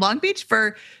property in Long Beach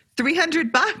for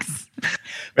 $300.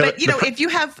 But if you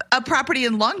have a property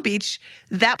in Long Beach,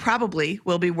 that probably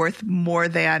will be worth more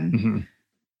than. Mm-hmm.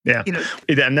 Yeah.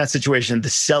 In that situation, the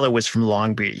seller was from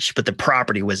Long Beach, but the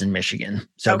property was in Michigan.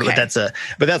 So, okay.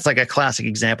 but that's like a classic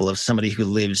example of somebody who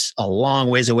lives a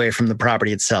long ways away from the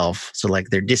property itself. So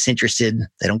they're disinterested.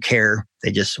 They don't care.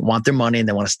 They just want their money and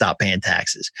they want to stop paying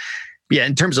taxes. But yeah.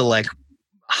 In terms of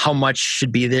how much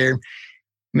should be there,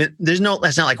 I mean, that's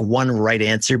not one right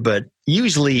answer, but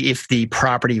usually if the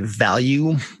property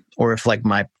value, or if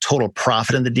my total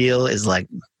profit in the deal is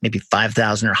maybe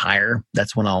 $5,000 or higher,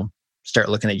 that's when I'll start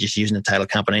looking at just using a title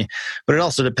company. But it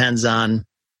also depends on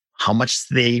how much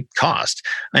they cost.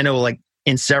 I know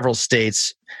in several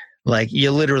states,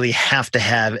 you literally have to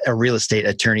have a real estate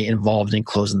attorney involved in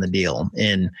closing the deal.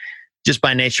 And just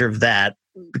by nature of that,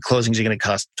 the closings are going to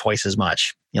cost twice as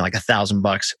much,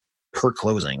 $1,000 per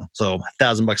closing. So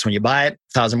 $1,000 when you buy it,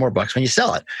 $1,000 more bucks when you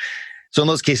sell it. So in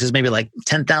those cases, maybe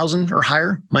 $10,000 or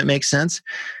higher might make sense.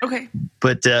 Okay.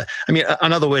 But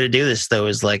another way to do this though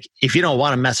is if you don't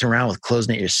want to mess around with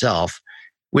closing it yourself,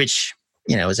 which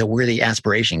is a worthy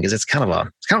aspiration because it's kind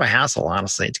of a hassle,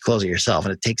 honestly, to close it yourself,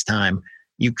 and it takes time.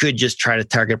 You could just try to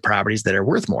target properties that are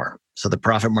worth more, so the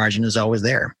profit margin is always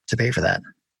there to pay for that.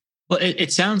 Well,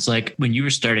 it sounds like when you were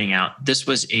starting out, this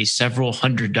was a several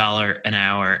 $100 an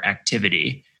hour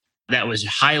activity that was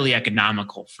highly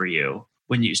economical for you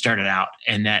when you started out,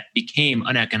 and that became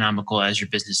uneconomical as your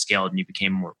business scaled and you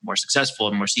became more successful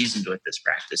and more seasoned with this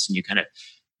practice, and you kind of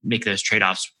make those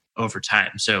trade-offs over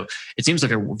time. So it seems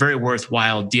like a very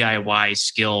worthwhile DIY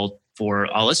skill for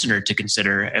a listener to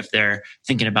consider if they're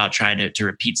thinking about trying to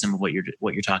repeat some of what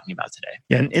you're talking about today.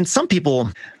 Yeah, and some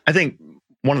people, I think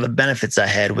one of the benefits I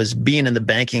had was being in the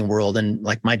banking world, and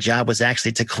like my job was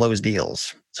actually to close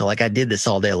deals. So like I did this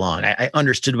all day long. I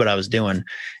understood what I was doing.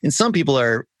 And some people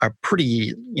are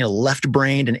pretty,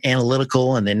 left-brained and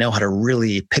analytical, and they know how to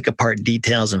really pick apart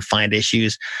details and find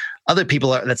issues. Other people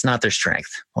that's not their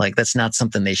strength. Like that's not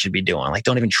something they should be doing. Like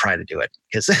don't even try to do it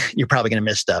because you're probably going to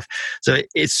miss stuff. So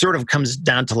it sort of comes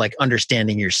down to like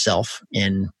understanding yourself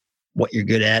and what you're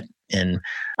good at. And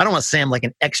I don't want to say I'm like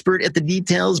an expert at the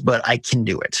details, but I can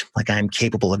do it. Like I'm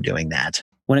capable of doing that.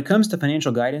 When it comes to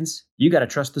financial guidance, you got to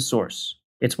trust the source.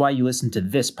 It's why you listen to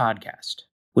this podcast.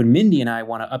 When Mindy and I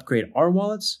want to upgrade our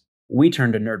wallets, we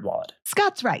turn to NerdWallet.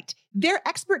 Scott's right. Their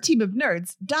expert team of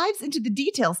nerds dives into the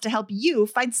details to help you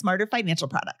find smarter financial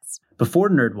products. Before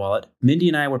NerdWallet, Mindy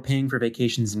and I were paying for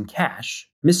vacations in cash,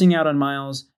 missing out on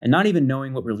miles, and not even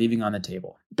knowing what we're leaving on the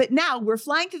table. But now we're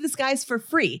flying through the skies for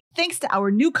free, thanks to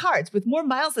our new cards with more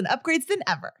miles and upgrades than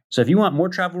ever. So if you want more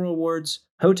travel rewards,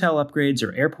 hotel upgrades,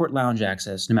 or airport lounge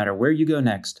access, no matter where you go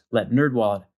next, let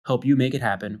NerdWallet help you make it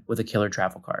happen with a killer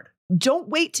travel card. Don't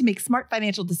wait to make smart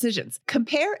financial decisions.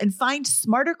 Compare and find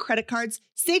smarter credit cards,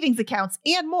 savings accounts,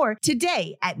 and more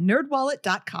today at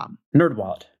nerdwallet.com.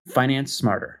 NerdWallet. Finance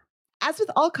smarter. As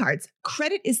with all cards,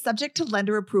 credit is subject to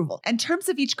lender approval, and terms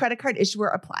of each credit card issuer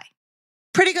apply.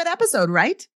 Pretty good episode,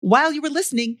 right? While you were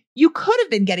listening, you could have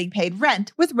been getting paid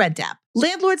rent with RentApp.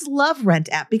 Landlords love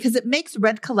RentApp because it makes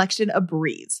rent collection a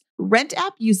breeze.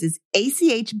 RentApp uses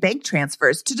ACH bank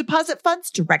transfers to deposit funds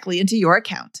directly into your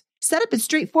account. Setup is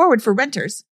straightforward for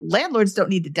renters. Landlords don't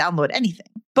need to download anything.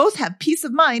 Both have peace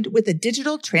of mind with a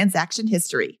digital transaction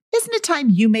history. Isn't it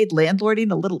time you made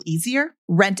landlording a little easier?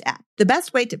 RentApp, the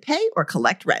best way to pay or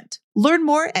collect rent. Learn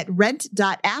more at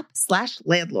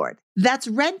rent.app/landlord. That's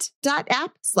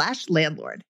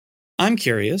rent.app/landlord. I'm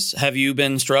curious, have you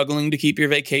been struggling to keep your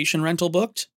vacation rental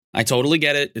booked? I totally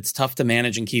get it. It's tough to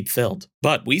manage and keep filled.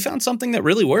 But we found something that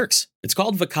really works. It's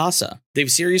called Vacasa.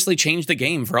 They've seriously changed the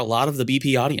game for a lot of the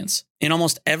BP audience. In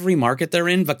almost every market they're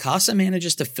in, Vacasa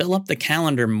manages to fill up the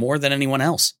calendar more than anyone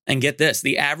else. And get this,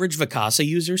 the average Vacasa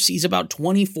user sees about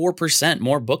 24%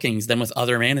 more bookings than with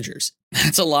other managers.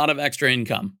 That's a lot of extra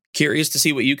income. Curious to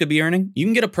see what you could be earning? You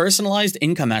can get a personalized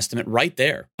income estimate right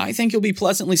there. I think you'll be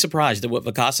pleasantly surprised at what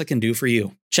Vacasa can do for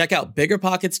you. Check out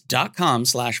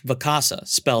biggerpockets.com/Vacasa,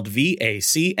 spelled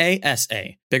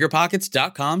VACASA.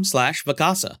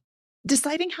 biggerpockets.com/Vacasa.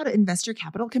 Deciding how to invest your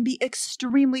capital can be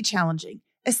extremely challenging,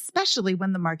 especially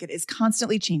when the market is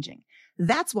constantly changing.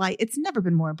 That's why it's never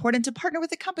been more important to partner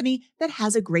with a company that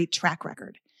has a great track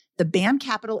record. The BAM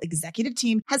Capital executive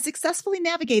team has successfully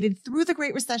navigated through the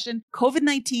Great Recession,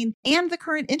 COVID-19, and the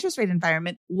current interest rate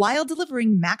environment while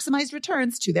delivering maximized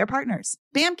returns to their partners.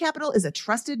 BAM Capital is a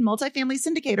trusted multifamily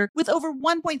syndicator with over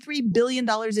 $1.3 billion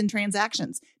in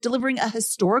transactions, delivering a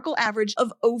historical average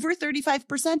of over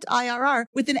 35% IRR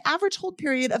with an average hold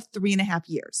period of 3.5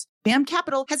 years. BAM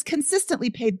Capital has consistently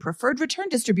paid preferred return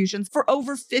distributions for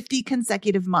over 50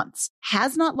 consecutive months,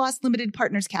 has not lost limited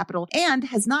partners capital, and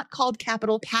has not called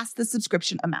capital past the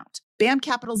subscription amount. BAM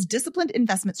Capital's disciplined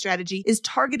investment strategy is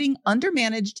targeting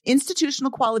undermanaged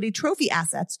institutional quality trophy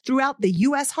assets throughout the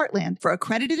U.S. heartland for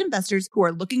accredited investors who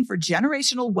are looking for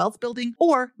generational wealth building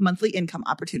or monthly income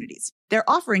opportunities. Their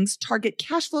offerings target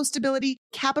cash flow stability,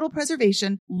 capital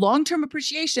preservation, long-term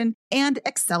appreciation, and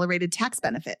accelerated tax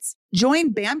benefits.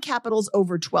 Join BAM Capital's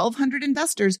over 1,200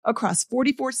 investors across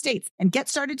 44 states and get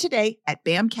started today at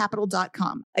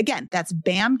bamcapital.com. Again, that's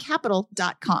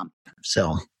bamcapital.com.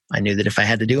 So I knew that if I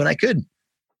had to do it, I could.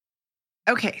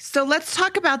 Okay, so let's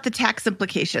talk about the tax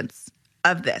implications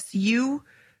of this. You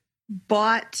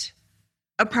bought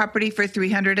a property for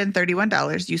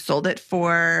 $331. You sold it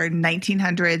for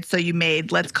 $1,900. So you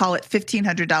made, let's call it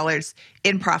 $1,500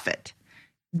 in profit.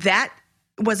 That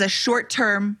was a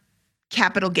short-term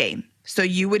capital gain. So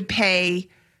you would pay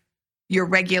your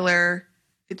regular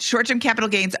short-term capital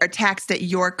gains are taxed at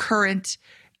your current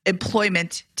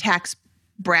employment tax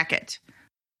bracket.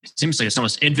 It seems like it's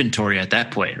almost inventory at that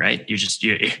point, right?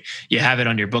 You have it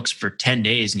on your books for 10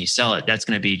 days and you sell it. That's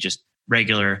going to be just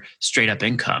regular straight up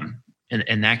income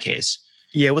in that case.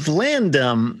 Yeah, with land,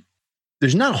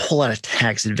 there's not a whole lot of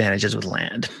tax advantages with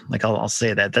land. Like I'll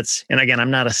say that. And again, I'm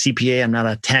not a CPA, I'm not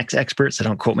a tax expert, so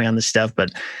don't quote me on this stuff,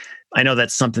 but I know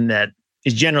that's something that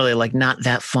is generally like not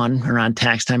that fun around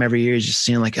tax time every year. Is just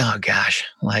seeing like, oh gosh,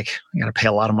 like I got to pay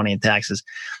a lot of money in taxes.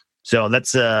 So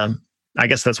that's I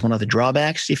guess that's one of the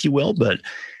drawbacks, if you will. But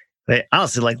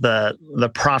honestly, like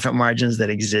the profit margins that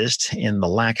exist and the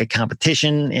lack of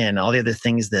competition and all the other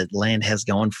things that land has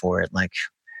going for it, like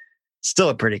still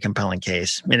a pretty compelling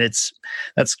case. I mean,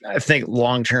 I think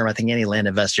long term, I think any land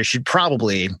investor should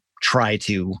probably try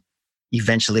to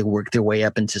eventually work their way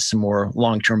up into some more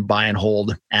long-term buy and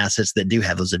hold assets that do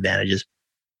have those advantages.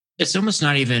 It's almost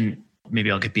not even,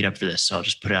 maybe I'll get beat up for this, so I'll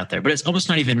just put it out there, but it's almost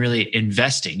not even really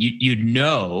investing. You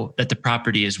know that the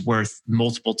property is worth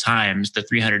multiple times the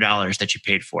 $300 that you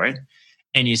paid for it,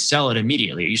 and you sell it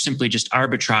immediately. You're simply just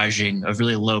arbitraging a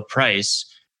really low price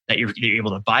that you're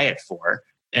able to buy it for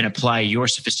and apply your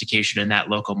sophistication in that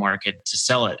local market to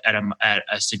sell it at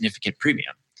a significant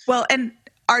premium. Well, and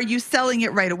are you selling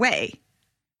it right away?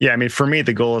 Yeah, I mean, for me,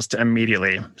 the goal is to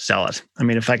immediately sell it. I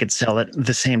mean, if I could sell it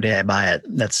the same day I buy it,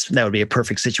 that would be a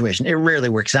perfect situation. It rarely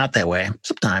works out that way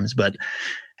sometimes, but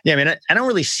yeah, I mean, I don't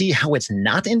really see how it's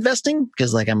not investing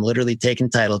because like I'm literally taking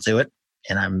title to it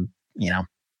and I'm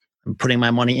putting my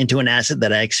money into an asset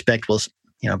that I expect will,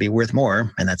 be worth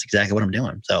more. And that's exactly what I'm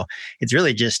doing. So it's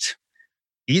really just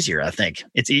easier, I think.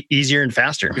 It's easier and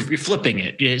faster. You're flipping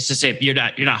it. It's to say you're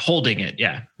not holding it.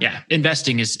 Yeah.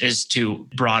 Investing is too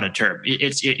broad a term.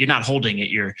 You're not holding it.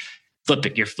 You're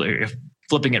flipping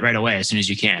it right away as soon as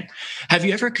you can. Have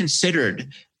you ever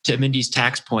considered, to Mindy's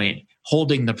tax point,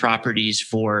 holding the properties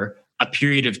for a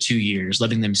period of 2 years,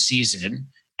 letting them season,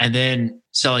 and then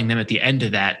selling them at the end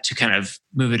of that to kind of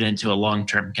move it into a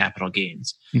long-term capital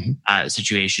gains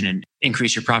situation and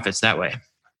increase your profits that way?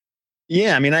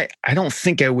 Yeah, I mean, I don't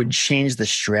think I would change the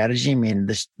strategy. I mean,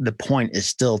 the point is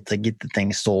still to get the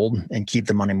thing sold and keep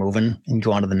the money moving and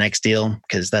go on to the next deal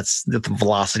because that's the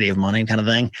velocity of money kind of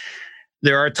thing.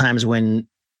 There are times when,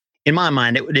 in my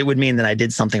mind, it would mean that I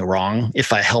did something wrong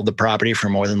if I held the property for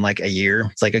more than like a year.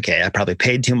 It's like, okay, I probably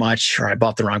paid too much or I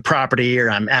bought the wrong property or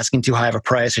I'm asking too high of a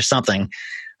price or something.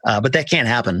 But that can't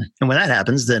happen. And when that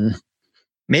happens, then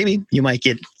maybe you might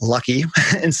get lucky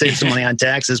and save some money on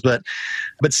taxes, but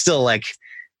still, like,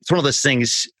 it's one of those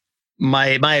things.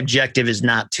 My objective is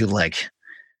not to like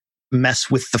mess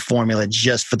with the formula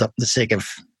just for the sake of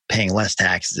paying less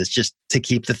taxes. It's just to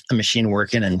keep the machine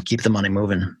working and keep the money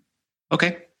moving.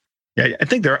 Okay. Yeah, I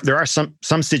think there are some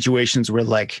situations where,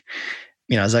 like,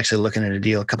 I was actually looking at a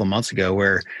deal a couple months ago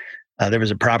where there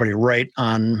was a property right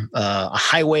on a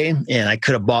highway, and I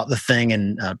could have bought the thing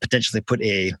and potentially put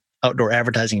a outdoor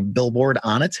advertising billboard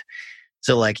on it.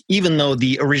 So like, even though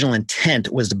the original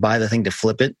intent was to buy the thing to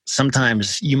flip it,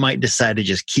 sometimes you might decide to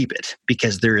just keep it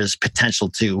because there is potential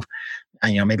to,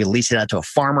 maybe lease it out to a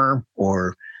farmer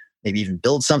or maybe even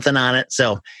build something on it.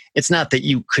 So it's not that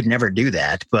you could never do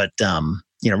that, but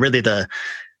really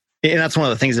and that's one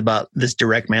of the things about this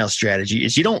direct mail strategy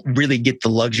is you don't really get the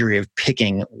luxury of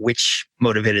picking which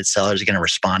motivated sellers are going to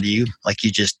respond to you. Like, you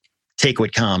just take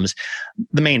what comes.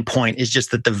 The main point is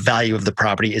just that the value of the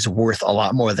property is worth a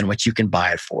lot more than what you can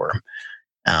buy it for.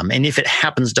 And if it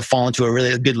happens to fall into a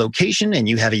really good location and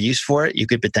you have a use for it, you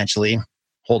could potentially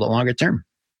hold it longer term.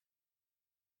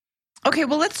 Okay,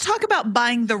 well, let's talk about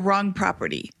buying the wrong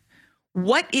property.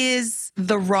 What is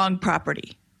the wrong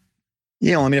property?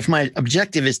 If my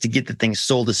objective is to get the thing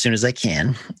sold as soon as I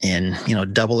can and,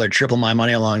 double or triple my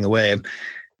money along the way,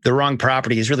 the wrong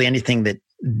property is really anything that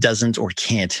doesn't or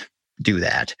can't do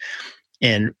that.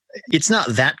 And it's not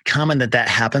that common that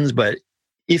happens, but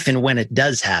if and when it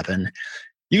does happen,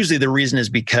 usually the reason is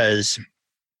because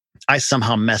I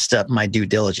somehow messed up my due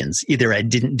diligence. Either I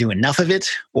didn't do enough of it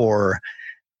or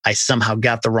I somehow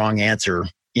got the wrong answer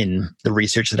in the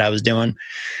research that I was doing.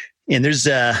 And there's,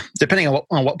 depending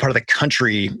on what part of the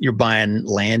country you're buying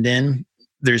land in,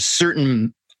 there's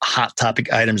certain hot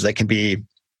topic items that can be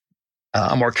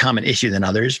a more common issue than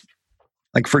others.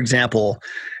 Like, for example,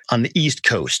 on the East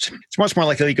Coast, it's much more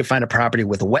likely you could find a property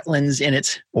with wetlands in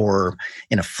it or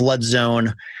in a flood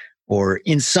zone or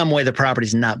in some way the property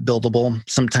is not buildable.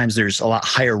 Sometimes there's a lot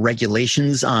higher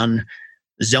regulations on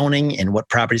zoning and what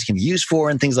properties can be used for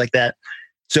and things like that.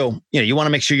 So, you want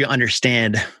to make sure you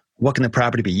understand, what can the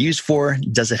property be used for?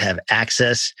 Does it have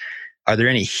access? Are there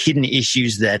any hidden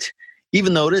issues that,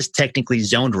 even though it is technically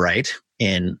zoned right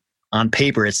and on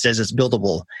paper it says it's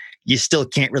buildable, you still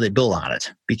can't really build on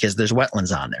it because there's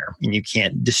wetlands on there and you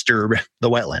can't disturb the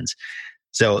wetlands.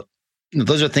 So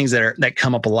those are things that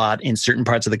come up a lot in certain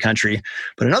parts of the country.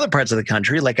 But in other parts of the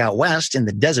country, like out west in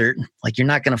the desert, like, you're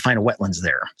not going to find wetlands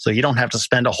there. So you don't have to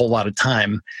spend a whole lot of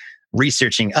time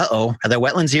researching, are there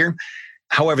wetlands here?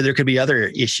 However, there could be other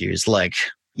issues like,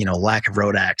 lack of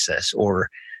road access or,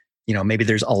 maybe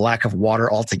there's a lack of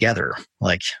water altogether.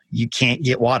 Like, you can't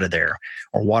get water there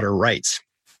or water rights.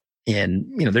 And,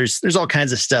 there's all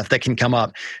kinds of stuff that can come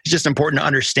up. It's just important to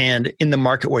understand in the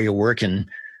market where you're working,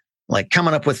 like,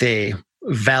 coming up with a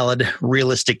valid,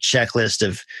 realistic checklist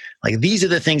of, like, these are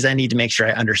the things I need to make sure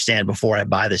I understand before I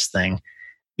buy this thing.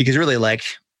 Because really, like,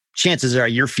 chances are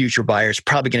your future buyer is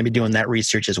probably going to be doing that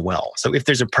research as well. So if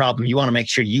there's a problem, you want to make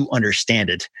sure you understand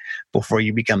it before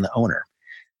you become the owner.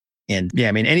 And yeah,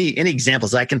 I mean, any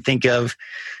examples I can think of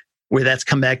where that's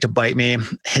come back to bite me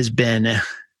has been,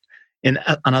 and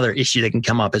another issue that can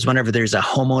come up is whenever there's a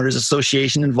homeowners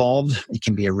association involved, it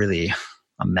can be a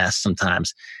mess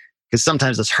sometimes. Because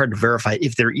sometimes it's hard to verify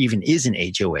if there even is an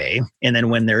HOA. And then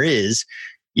when there is,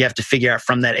 you have to figure out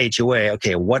from that HOA,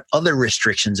 okay, what other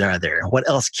restrictions are there? What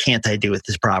else can't I do with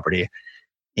this property?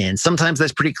 And sometimes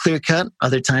that's pretty clear cut.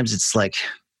 Other times it's like,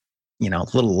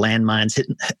 little landmines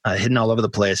hidden all over the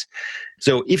place.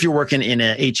 So if you're working in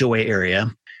a HOA area,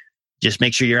 just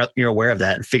make sure you're aware of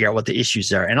that and figure out what the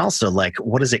issues are. And also, like,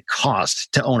 what does it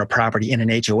cost to own a property in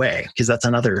an HOA? Because that's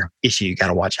another issue you got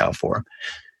to watch out for.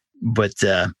 But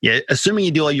assuming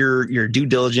you do all your due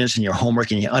diligence and your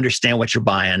homework and you understand what you're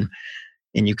buying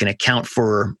and you can account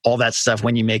for all that stuff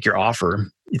when you make your offer,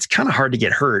 it's kind of hard to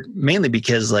get hurt, mainly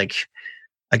because, like,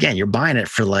 again, you're buying it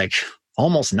for like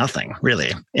almost nothing,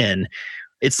 really. And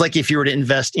it's like if you were to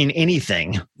invest in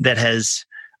anything that has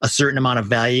a certain amount of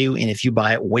value, and if you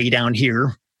buy it way down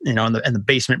here, in the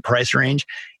basement price range,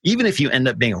 even if you end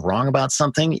up being wrong about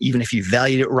something, even if you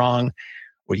valued it wrong,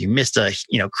 or you missed a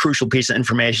crucial piece of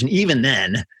information, even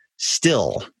then,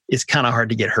 still, it's kind of hard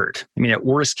to get hurt. I mean, at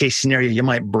worst case scenario, you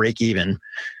might break even.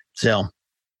 So,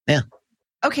 yeah.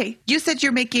 Okay. You said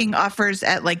you're making offers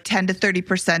at like 10 to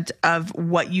 30% of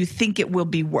what you think it will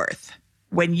be worth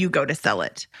when you go to sell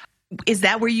it. Is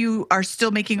that where you are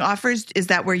still making offers? Is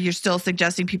that where you're still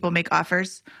suggesting people make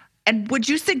offers? And would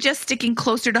you suggest sticking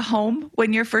closer to home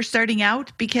when you're first starting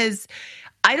out? Because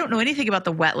I don't know anything about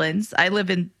the wetlands. I live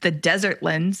in the desert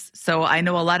lands, so I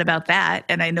know a lot about that.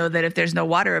 And I know that if there's no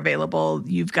water available,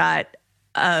 you've got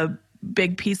a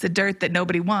big piece of dirt that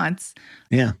nobody wants.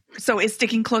 Yeah. So is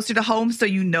sticking closer to home so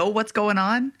you know what's going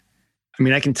on? I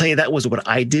mean, I can tell you that was what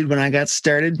I did when I got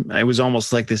started. I was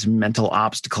almost like this mental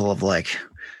obstacle of like,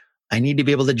 I need to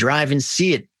be able to drive and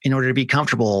see it in order to be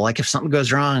comfortable. Like if something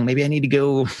goes wrong, maybe I need to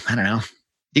go, I don't know,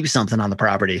 do something on the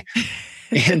property.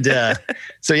 And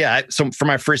so for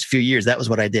my first few years, that was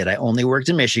what I did. I only worked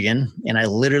in Michigan, and I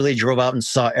literally drove out and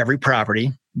saw every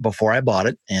property before I bought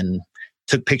it and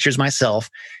took pictures myself.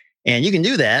 And you can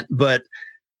do that. But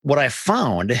what I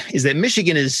found is that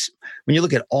Michigan is, when you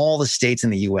look at all the states in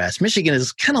the US, Michigan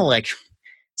is kind of like,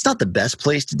 it's not the best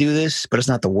place to do this, but it's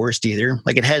not the worst either.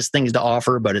 Like it has things to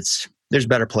offer, but there's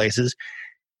better places.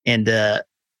 And,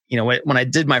 when I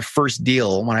did my first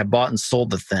deal, when I bought and sold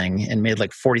the thing and made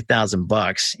like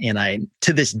 $40,000, and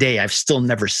to this day, I've still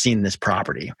never seen this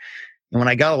property. And when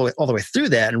I got all the way through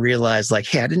that and realized like,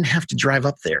 hey, I didn't have to drive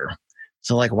up there.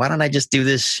 So like, why don't I just do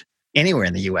this anywhere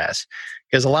in the US?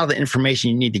 Because a lot of the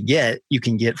information you need to get, you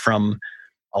can get from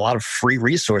a lot of free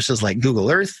resources like Google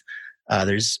Earth.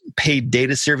 There's paid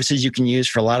data services you can use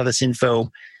for a lot of this info.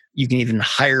 You can even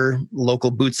hire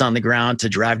local boots on the ground to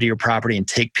drive to your property and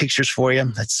take pictures for you.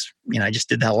 That's, I just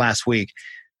did that last week.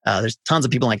 There's tons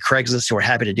of people like Craigslist who are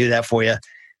happy to do that for you.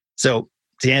 So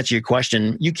to answer your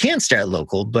question, you can start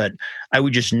local, but I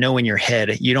would just know in your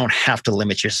head, you don't have to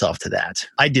limit yourself to that.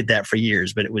 I did that for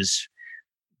years, but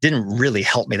didn't really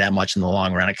help me that much in the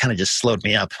long run. It kind of just slowed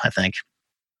me up, I think.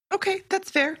 Okay,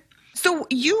 that's fair. So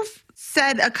you've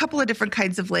said a couple of different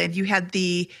kinds of land. You had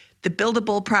the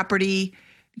buildable property,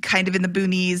 kind of in the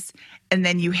boonies, and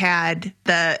then you had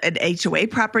an HOA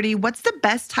property. What's the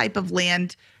best type of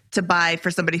land to buy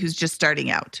for somebody who's just starting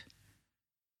out?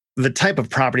 The type of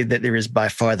property that there is by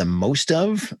far the most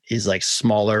of is like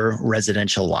smaller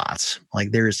residential lots.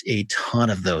 Like there's a ton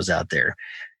of those out there.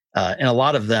 And a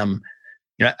lot of them,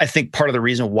 I think part of the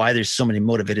reason why there's so many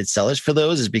motivated sellers for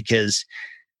those is because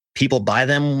people buy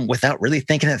them without really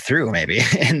thinking it through, maybe.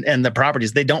 And the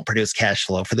properties, they don't produce cash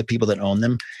flow for the people that own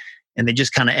them. And they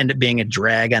just kind of end up being a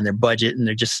drag on their budget, and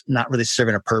they're just not really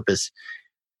serving a purpose.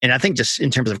 And I think just in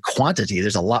terms of quantity,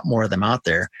 there's a lot more of them out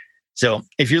there. So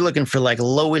if you're looking for like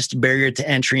lowest barrier to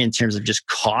entry in terms of just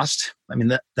cost, I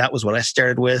mean, that was what I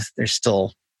started with. There's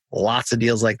still lots of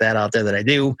deals like that out there that I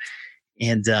do.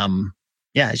 And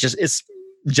it's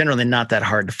generally not that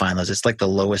hard to find those. It's like the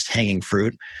lowest hanging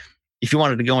fruit. If you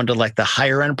wanted to go into like the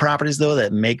higher end properties though,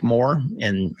 that make more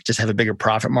and just have a bigger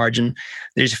profit margin,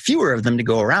 there's fewer of them to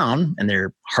go around and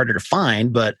they're harder to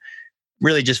find, but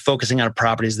really just focusing on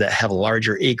properties that have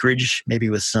larger acreage,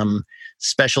 maybe with some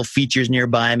special features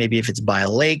nearby, maybe if it's by a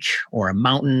lake or a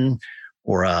mountain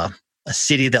or a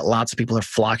city that lots of people are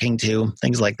flocking to,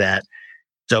 things like that.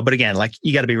 So, but again, like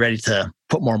you got to be ready to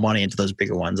put more money into those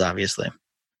bigger ones, obviously.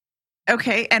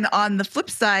 Okay. And on the flip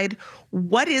side,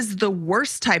 what is the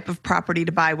worst type of property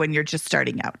to buy when you're just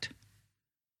starting out?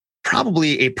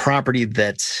 probably a property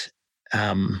that,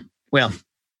 well,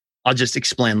 I'll just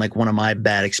explain like one of my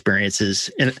bad experiences.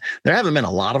 And there haven't been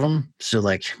a lot of them. So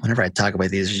like whenever I talk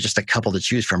about these, there's just a couple to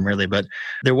choose from really. But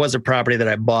there was a property that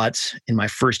I bought in my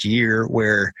first year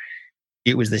where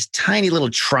it was this tiny little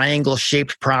triangle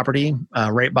shaped property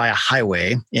right by a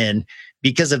highway. And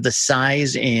because of the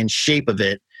size and shape of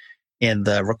it and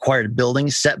the required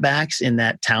building setbacks in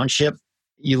that township,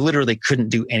 you literally couldn't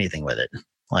do anything with it.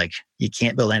 Like you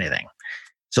can't build anything.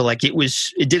 So like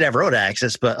it did have road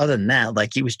access, but other than that,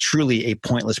 like it was truly a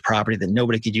pointless property that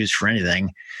nobody could use for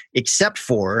anything except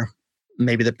for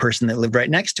maybe the person that lived right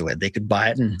next to it. They could buy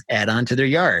it and add on to their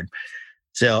yard.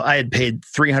 So I had paid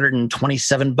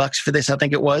 $327 for this, I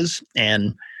think it was.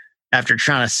 And after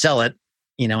trying to sell it,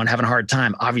 and having a hard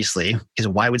time, obviously, because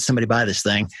why would somebody buy this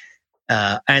thing?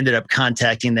 I ended up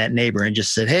contacting that neighbor and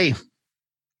just said, hey, you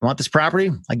want this property?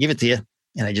 I'll give it to you.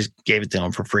 And I just gave it to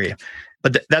him for free.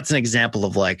 But that's an example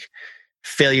of like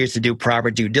failure to do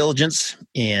proper due diligence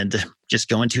and just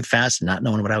going too fast and not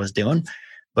knowing what I was doing.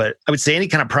 But I would say any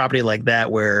kind of property like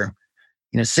that where,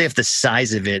 say if the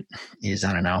size of it is,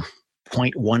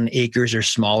 0.1 acres or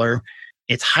smaller,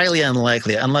 it's highly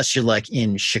unlikely unless you're like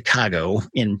in Chicago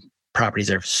in properties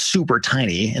that are super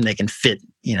tiny and they can fit,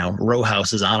 row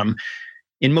houses on them.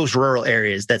 In most rural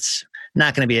areas, that's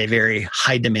not going to be a very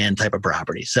high demand type of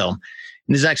property. So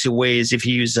there's actually ways if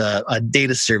you use a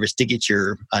data service to get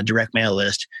your direct mail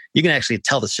list, you can actually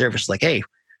tell the service like, hey,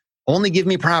 only give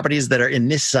me properties that are in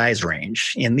this size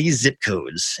range, in these zip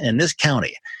codes, in this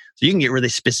county. So you can get really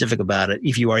specific about it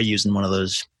if you are using one of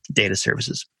those data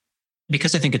services.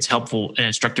 Because I think it's helpful and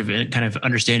instructive in kind of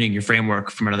understanding your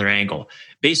framework from another angle.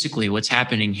 Basically, what's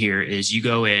happening here is you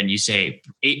go in, you say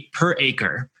per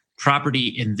acre, property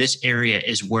in this area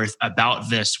is worth about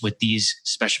this with these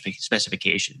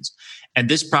specifications. And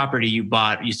this property you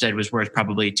bought, you said was worth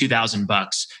probably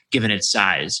 $2,000 given its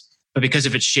size. But because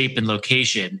of its shape and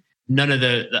location, none of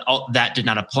that did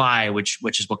not apply, which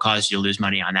is what caused you to lose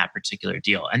money on that particular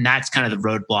deal. And that's kind of the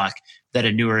roadblock that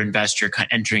a newer investor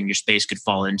entering your space could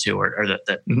fall into, or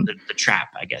the trap,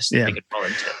 I guess, that they could fall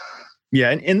into. Yeah,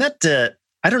 and that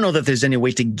I don't know that there's any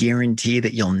way to guarantee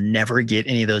that you'll never get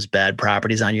any of those bad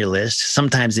properties on your list.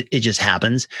 Sometimes it just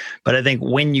happens. But I think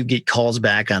when you get calls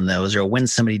back on those, or when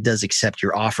somebody does accept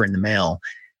your offer in the mail,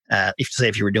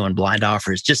 if you were doing blind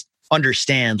offers, just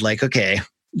understand like, okay,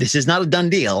 this is not a done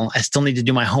deal. I still need to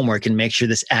do my homework and make sure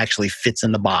this actually fits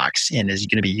in the box and is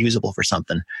going to be usable for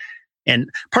something.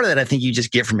 And part of that, I think you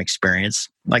just get from experience.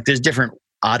 Like there's different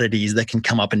oddities that can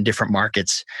come up in different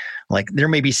markets. Like there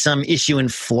may be some issue in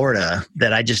Florida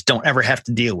that I just don't ever have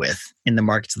to deal with in the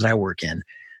markets that I work in.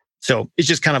 So it's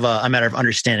just kind of a matter of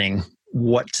understanding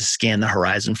what to scan the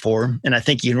horizon for. And I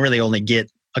think you can really only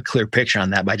get a clear picture on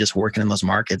that by just working in those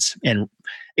markets and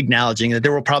acknowledging that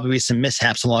there will probably be some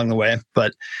mishaps along the way.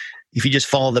 But if you just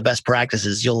follow the best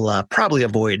practices, you'll probably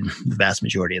avoid the vast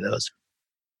majority of those.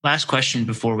 Last question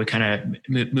before we kind of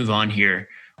move on here.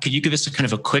 Could you give us a kind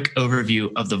of a quick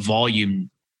overview of the volume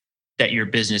that your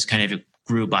business kind of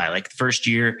grew by? Like the first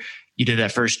year you did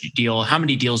that first deal, how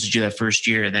many deals did you do that first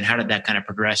year? And then how did that kind of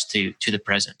progress to the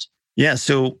present? Yeah.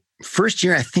 So first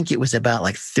year, I think it was about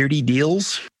like 30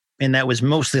 deals. And that was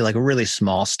mostly like really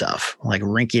small stuff, like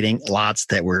rinky-dink lots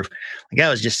that were like, I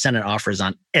was just sending offers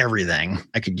on everything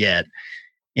I could get.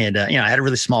 And, I had a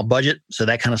really small budget, so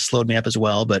that kind of slowed me up as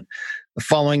well. But the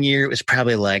following year, it was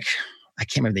probably like, I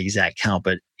can't remember the exact count,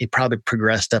 but it probably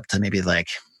progressed up to maybe like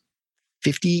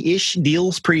 50-ish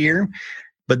deals per year.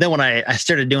 But then when I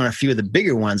started doing a few of the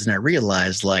bigger ones and I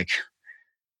realized like,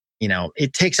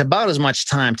 it takes about as much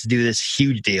time to do this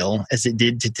huge deal as it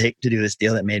did to do this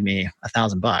deal that made me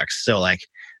 $1,000. So like,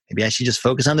 maybe I should just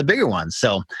focus on the bigger ones.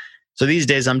 So these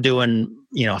days I'm doing,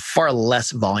 far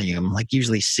less volume, like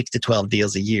usually 6 to 12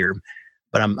 deals a year,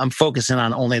 but I'm focusing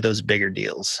on only those bigger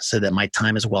deals so that my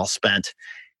time is well spent.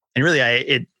 And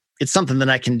really it's something that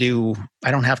I can do.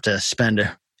 I don't have to spend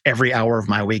every hour of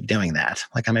my week doing that.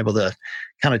 Like I'm able to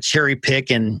kind of cherry pick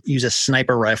and use a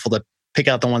sniper rifle to pick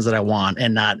out the ones that I want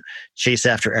and not chase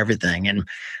after everything. And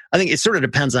I think it sort of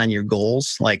depends on your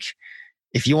goals. Like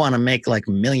if you want to make like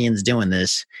millions doing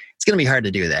this, it's going to be hard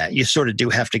to do that. You sort of do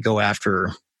have to go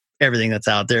after everything that's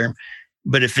out there.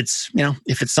 But if it's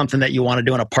something that you want to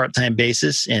do on a part-time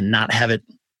basis and not have it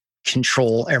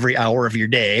control every hour of your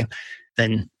day,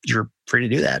 then you're free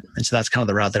to do that. And so that's kind of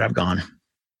the route that I've gone.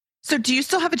 So do you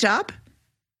still have a job?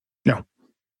 No.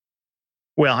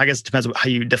 Well, I guess it depends on how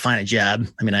you define a job.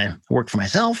 I mean, I work for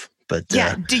myself, but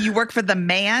do you work for the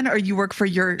man or you work for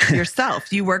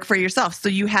yourself? You work for yourself. So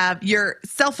you're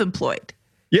self-employed.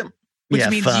 Yep. Which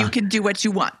means you can do what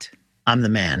you want. I'm the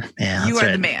man. Yeah, you are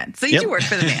right. the man. So you do work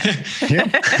for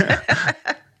the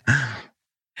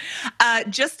man.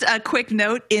 Just a quick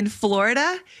note, in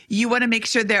Florida, you want to make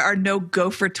sure there are no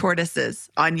gopher tortoises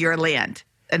on your land.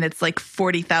 And it's like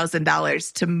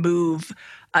 $40,000 to move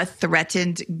a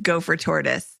threatened gopher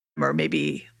tortoise. Or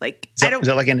maybe like, is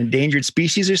that like an endangered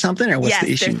species or something? Or what's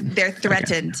the issue? They're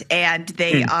threatened and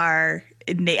they are,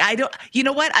 you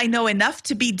know what? I know enough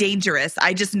to be dangerous.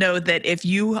 I just know that if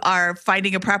you are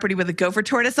finding a property with a gopher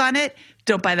tortoise on it,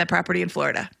 don't buy that property in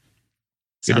Florida.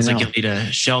 Sounds like you'll need a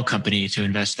shell company to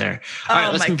invest there. All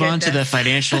right, let's move on to the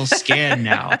financial scan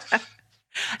now.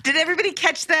 Did everybody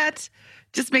catch that?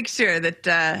 Just make sure that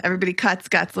everybody caught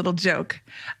Scott's little joke.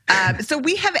 So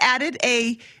we have added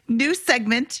a new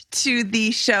segment to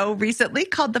the show recently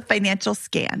called the Financial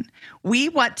Scan. We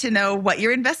want to know what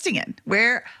you're investing in.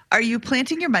 Where are you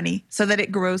planting your money so that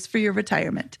it grows for your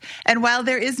retirement? And while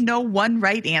there is no one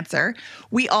right answer,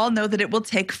 we all know that it will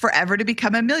take forever to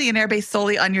become a millionaire based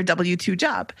solely on your W-2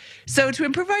 job. So to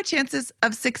improve our chances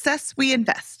of success, we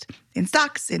invest in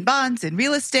stocks, in bonds, in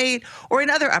real estate, or in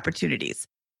other opportunities.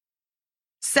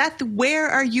 Seth, where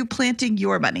are you planting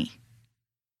your money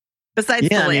besides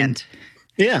the land?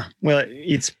 Well,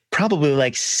 it's probably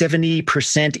like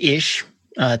 70%-ish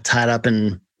tied up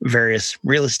in various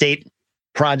real estate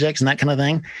projects and that kind of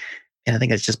thing. And I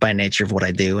think that's just by nature of what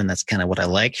I do. And that's kind of what I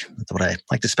like. That's what I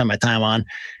like to spend my time on.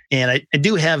 And I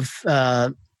do have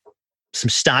some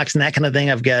stocks and that kind of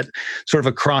thing. I've got sort of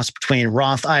a cross between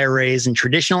Roth IRAs and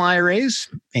traditional IRAs.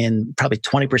 And probably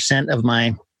 20% of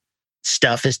my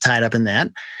stuff is tied up in that.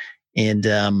 And,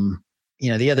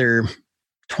 the other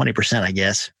 20%, I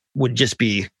guess, would just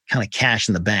be kind of cash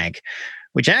in the bank,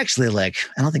 which actually, I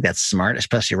don't think that's smart,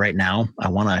 especially right now. I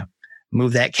want to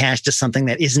move that cash to something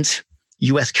that isn't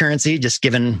U.S. currency, just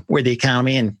given where the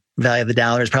economy and value of the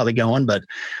dollar is probably going. But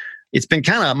it's been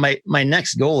kind of my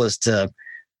next goal is to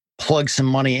plug some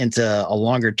money into a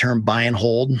longer term buy and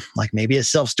hold, like maybe a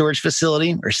self-storage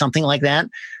facility or something like that.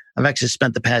 I've actually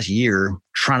spent the past year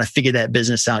trying to figure that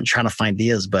business out and trying to find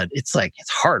deals, but it's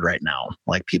hard right now.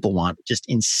 Like people want just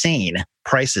insane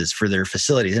prices for their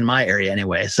facilities in my area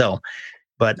anyway. So,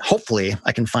 but hopefully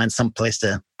I can find some place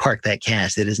to park that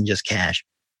cash that isn't just cash.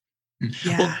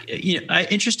 Yeah. Well,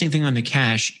 interesting thing on the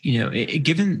cash,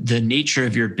 given the nature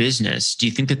of your business, do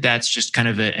you think that that's just kind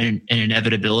of an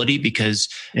inevitability because,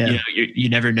 you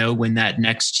never know when that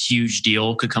next huge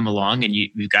deal could come along and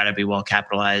you've got to be well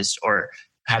capitalized or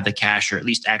have the cash or at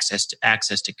least access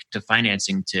to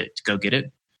financing to go get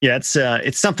it? Yeah,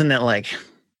 it's something that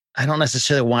I don't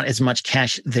necessarily want as much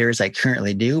cash there as I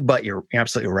currently do, but you're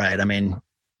absolutely right. I mean,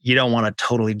 you don't want to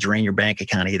totally drain your bank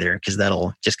account either because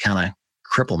that'll just kind of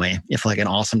cripple me if an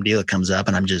awesome deal comes up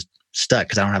and I'm just stuck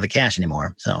because I don't have the cash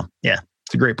anymore. So yeah,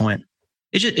 it's a great point.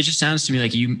 It just sounds to me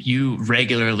like you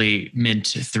regularly mint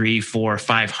 300%,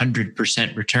 400%,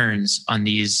 500% returns on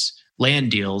these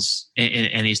land deals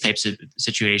in these types of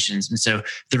situations. And so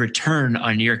the return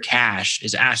on your cash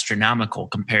is astronomical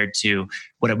compared to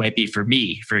what it might be for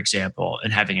me, for example,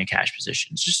 and having a cash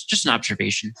position. It's just an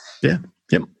observation. Yeah.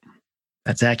 Yep.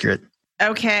 That's accurate.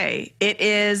 Okay. It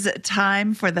is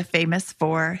time for the famous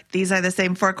four. These are the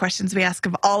same four questions we ask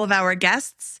of all of our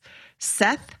guests.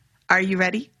 Seth, are you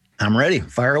ready? I'm ready.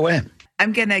 Fire away.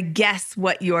 I'm going to guess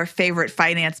what your favorite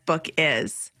finance book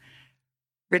is.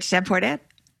 Rich Dad Poor Dad?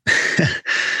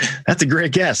 That's a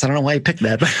great guess. I don't know why you picked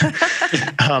that.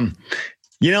 I'm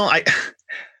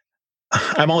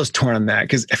always torn on that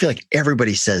because I feel like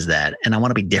everybody says that and I want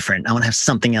to be different. I want to have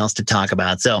something else to talk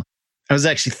about. So I was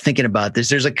actually thinking about this.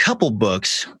 There's a couple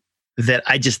books that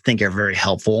I just think are very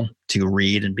helpful to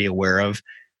read and be aware of.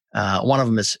 One of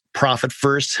them is Profit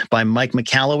First by Mike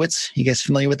Michalowicz. You guys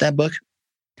familiar with that book?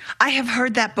 I have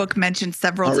heard that book mentioned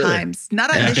several times.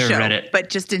 Not on this show, but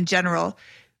just in general.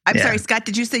 I'm sorry, Scott,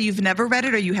 did you say you've never read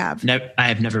it or you have? No, I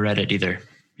have never read it either.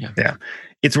 Yeah.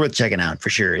 It's worth checking out for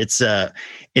sure. It's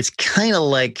kind of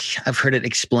like I've heard it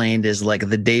explained as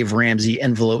the Dave Ramsey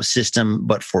envelope system,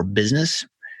 but for business.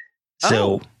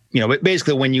 So,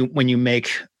 basically when you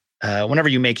make, whenever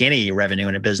you make any revenue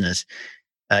in a business,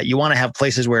 you want to have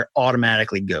places where it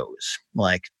automatically goes.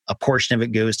 Like a portion of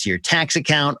it goes to your tax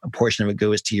account, a portion of it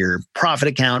goes to your profit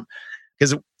account.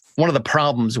 Because one of the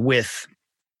problems with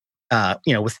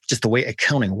just the way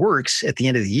accounting works, at the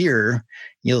end of the year,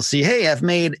 you'll see, hey, I've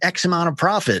made X amount of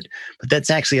profit, but that's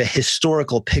actually a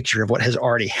historical picture of what has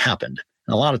already happened.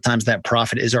 And a lot of times that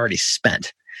profit is already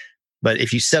spent. But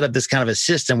if you set up this kind of a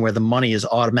system where the money is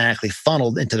automatically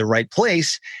funneled into the right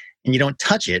place and you don't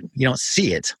touch it, you don't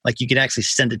see it, you could actually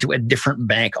send it to a different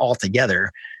bank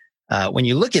altogether. When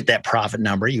you look at that profit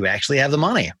number, you actually have the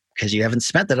money because you haven't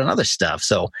spent it on other stuff.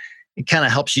 So it kind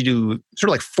of helps you to sort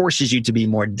of like forces you to be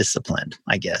more disciplined,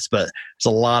 I guess. But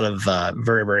there's a lot of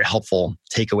very, very helpful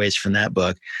takeaways from that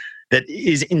book that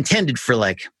is intended for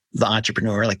like the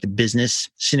entrepreneur, like the business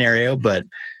scenario. But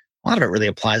a lot of it really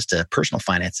applies to personal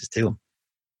finances too.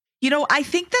 I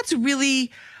think that's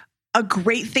really a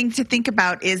great thing to think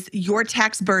about is your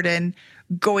tax burden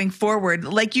going forward.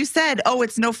 Like you said,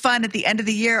 it's no fun at the end of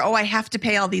the year. I have to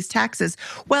pay all these taxes.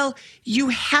 Well, you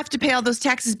have to pay all those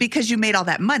taxes because you made all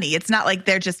that money. It's not like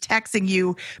they're just taxing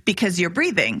you because you're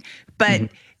breathing. But,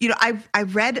 I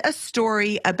read a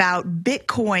story about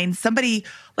Bitcoin. Somebody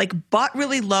like bought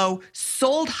really low,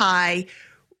 sold high,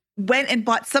 went and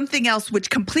bought something else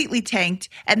which completely tanked,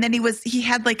 and then he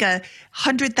had like a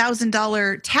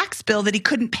 $100,000 tax bill that he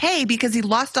couldn't pay because he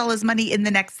lost all his money in the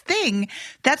next thing.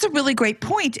 That's a really great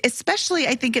point, especially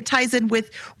I think it ties in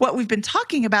with what we've been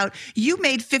talking about. You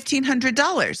made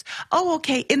 $1,500.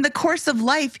 Okay, in the course of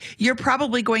life, you're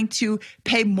probably going to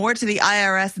pay more to the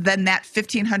IRS than that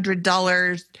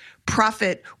 $1,500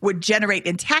 profit would generate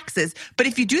in taxes. But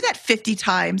if you do that 50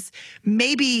 times,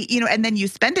 maybe, and then you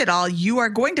spend it all, you are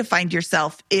going to find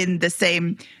yourself in the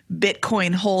same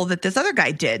Bitcoin hole that this other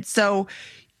guy did. So,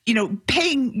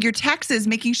 paying your taxes,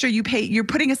 making sure you're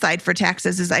putting aside for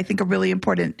taxes is, I think, a really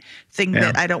important thing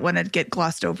that I don't want to get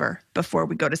glossed over before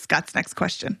we go to Scott's next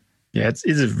question. Yeah, it's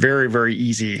very, very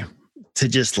easy to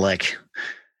just like,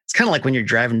 it's kind of like when you're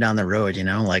driving down the road,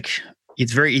 like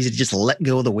it's very easy to just let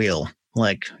go of the wheel.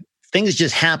 Like, things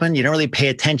just happen. You don't really pay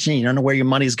attention. You don't know where your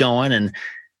money's going. And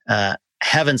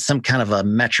having some kind of a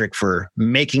metric for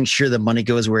making sure the money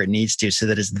goes where it needs to so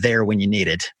that it's there when you need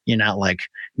it. You're not like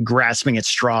grasping at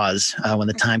straws when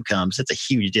the time comes. It's a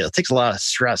huge deal. It takes a lot of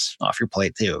stress off your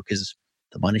plate too, because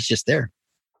the money's just there.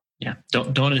 Yeah.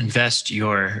 Don't invest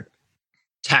your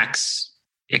tax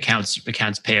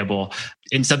accounts payable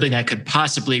in something that could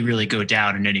possibly really go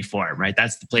down in any form, right?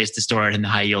 That's the place to store it in the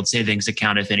high yield savings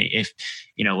account, if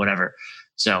whatever.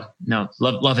 So no,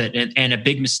 love it. And a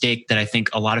big mistake that I think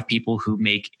a lot of people who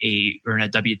earn a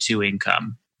W-2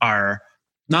 income are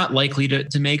not likely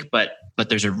to make, but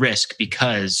there's a risk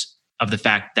because of the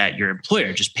fact that your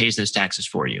employer just pays those taxes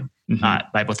for you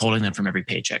by withholding them from every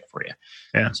paycheck for you.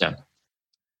 Yeah. So, all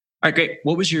right, great.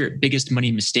 What was your biggest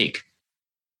money mistake?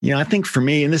 I think for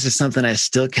me, and this is something I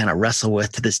still kind of wrestle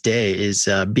with to this day, is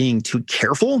being too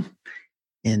careful.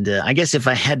 And I guess if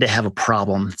I had to have a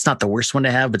problem, it's not the worst one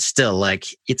to have, but still, like,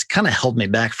 it's kind of held me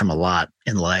back from a lot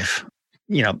in life.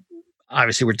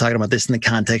 Obviously we're talking about this in the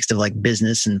context of like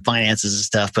business and finances and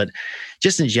stuff, but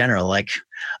just in general, like,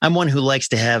 I'm one who likes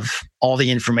to have all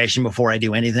the information before I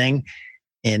do anything.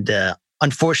 And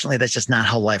unfortunately, that's just not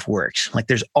how life works. Like,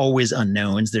 there's always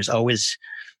unknowns. There's always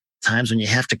times when you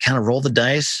have to kind of roll the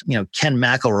dice. Ken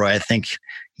McElroy, I think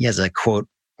he has a quote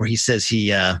where he says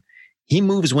he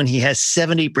moves when he has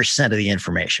 70% of the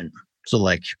information. So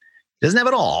like, he doesn't have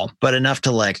it all, but enough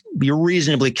to like be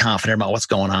reasonably confident about what's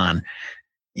going on.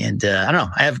 And I don't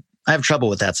know, I have trouble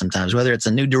with that sometimes, whether it's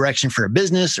a new direction for a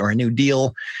business or a new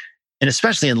deal. And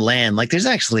especially in land, like, there's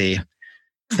actually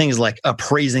things like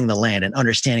appraising the land and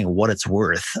understanding what it's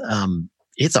worth.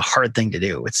 It's a hard thing to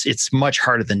do. It's much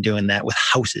harder than doing that with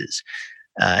houses.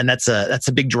 And that's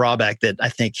a big drawback that I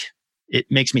think it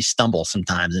makes me stumble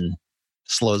sometimes and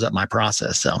slows up my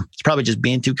process. So it's probably just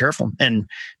being too careful and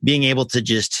being able to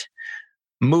just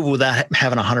move without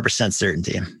having 100%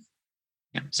 certainty.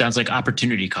 Yeah. Sounds like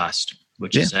opportunity cost,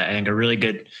 which is, I think, a really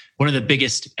good, one of the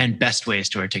biggest and best ways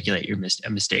to articulate your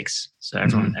mistakes. So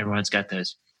everyone's got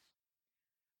those.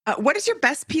 What is your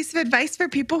best piece of advice for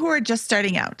people who are just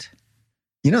starting out?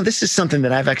 This is something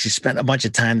that I've actually spent a bunch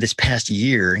of time this past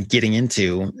year getting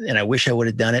into, and I wish I would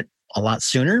have done it a lot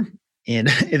sooner. And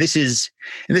this is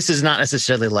not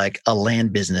necessarily like a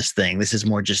land business thing. This is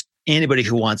more just anybody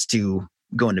who wants to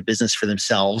go into business for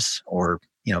themselves or,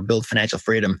 build financial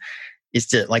freedom, is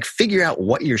to like figure out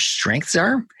what your strengths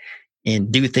are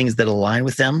and do things that align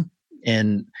with them.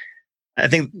 And I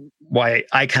think why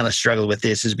I kind of struggled with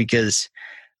this is because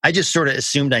I just sort of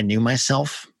assumed I knew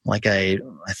myself. Like I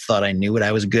thought I knew what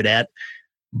I was good at,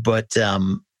 but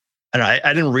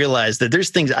I didn't realize that there's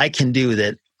things I can do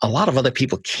that a lot of other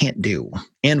people can't do,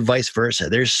 and vice versa.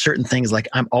 There's certain things like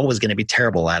I'm always going to be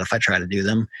terrible at if I try to do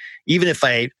them. Even if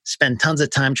I spend tons of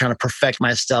time trying to perfect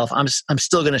myself, I'm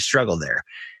still going to struggle there.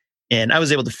 And I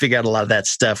was able to figure out a lot of that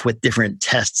stuff with different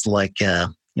tests like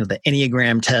the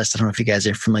Enneagram test. I don't know if you guys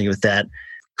are familiar with that.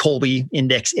 Colby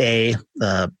Index A,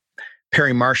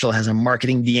 Perry Marshall has a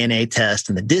marketing DNA test,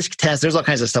 and the DISC test. There's all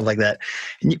kinds of stuff like that.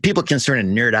 And people can sort of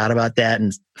nerd out about that.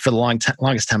 And for the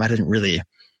longest time, I didn't really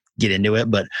get into it.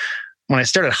 But when I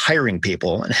started hiring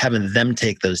people and having them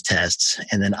take those tests,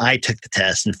 and then I took the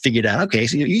test and figured out, okay,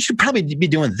 so you should probably be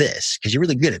doing this because you're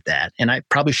really good at that. And I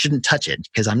probably shouldn't touch it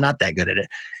because I'm not that good at it.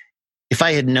 If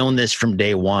I had known this from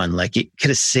day one, like it could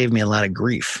have saved me a lot of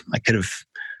grief. I could have,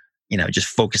 just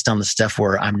focused on the stuff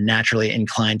where I'm naturally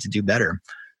inclined to do better.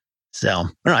 So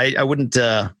I wouldn't,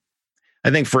 I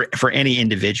think for any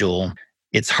individual,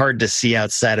 it's hard to see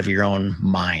outside of your own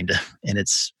mind. And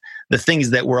it's the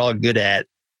things that we're all good at.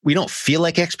 We don't feel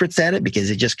like experts at it because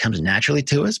it just comes naturally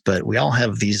to us, but we all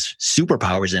have these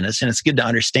superpowers in us, and it's good to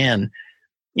understand,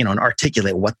 and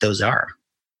articulate what those are.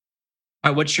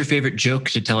 All right, what's your favorite joke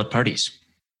to tell at parties?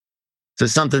 So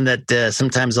something that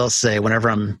sometimes I'll say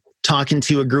whenever I'm talking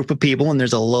to a group of people and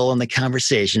there's a lull in the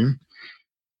conversation,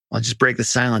 I'll just break the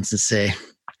silence and say,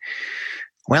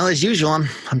 well, as usual,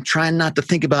 I'm trying not to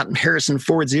think about Harrison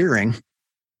Ford's earring.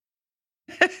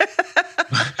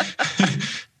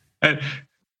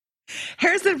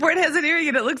 Harrison Ford has an earring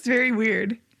and it looks very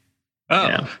weird. Oh,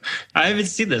 yeah. I haven't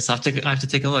seen this. I have to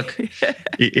take a look.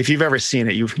 If you've ever seen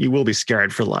it, you will be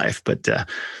scarred for life. But,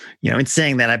 in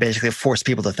saying that, I basically force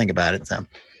people to think about it. So.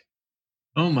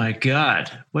 Oh my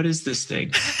God. What is this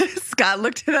thing? Scott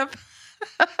looked it up.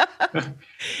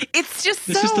 It's just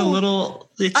it's just a little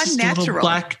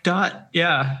black dot.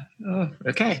 Yeah. Oh,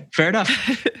 okay. Fair enough.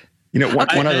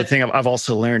 One other thing I've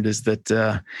also learned is that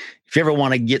if you ever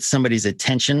want to get somebody's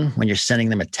attention when you're sending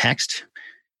them a text,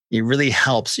 it really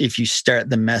helps if you start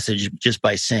the message just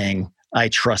by saying, I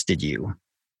trusted you.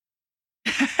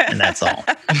 And that's all.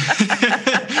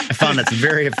 I found that's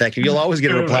very effective. You'll always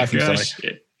get a reply from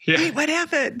somebody. Yeah. Wait, what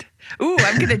happened? Ooh,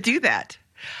 I'm going to do that.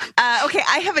 Okay,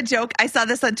 I have a joke. I saw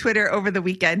this on Twitter over the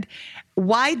weekend.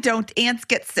 Why don't ants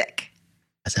get sick?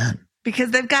 What's that? Because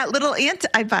they've got little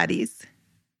antibodies.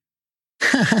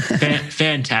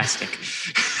 Fantastic.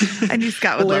 I knew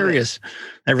Scott would hilarious.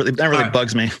 That really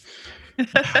bugs me.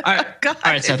 All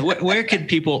right, Seth, where can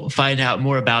people find out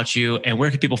more about you, and where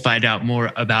can people find out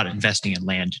more about investing in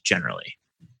land generally?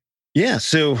 Yeah,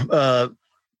 so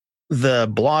the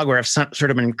blog where I've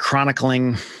sort of been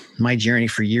chronicling my journey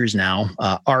for years now,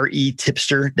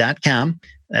 retipster.com.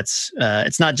 That's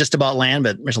it's not just about land,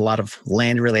 but there's a lot of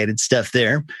land-related stuff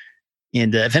there.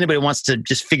 And if anybody wants to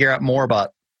just figure out more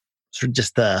about sort of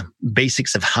just the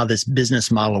basics of how this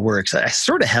business model works, I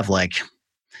sort of have I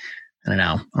don't know,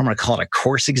 I don't want to call it a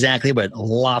course exactly, but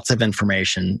lots of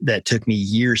information that took me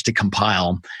years to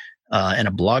compile in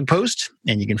a blog post.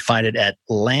 And you can find it at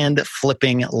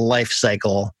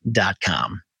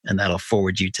landflippinglifecycle.com. And that'll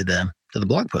forward you to the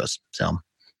blog post. So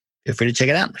feel free to check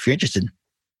it out if you're interested.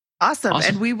 Awesome.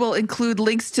 And we will include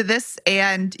links to this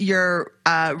and your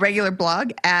regular blog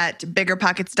at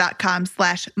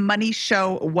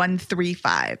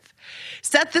biggerpockets.com/moneyshow135.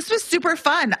 Seth, this was super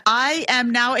fun. I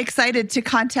am now excited to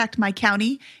contact my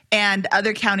county and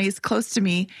other counties close to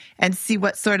me and see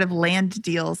what sort of land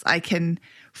deals I can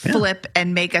flip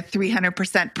and make a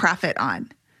 300% profit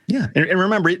on. Yeah. And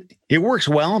remember, it works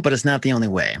well, but it's not the only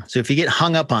way. So if you get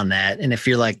hung up on that, and if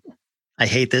you're like, I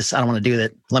hate this, I don't want to do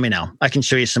that, let me know. I can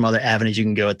show you some other avenues you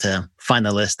can go to find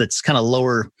the list that's kind of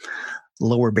lower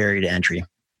barrier to entry.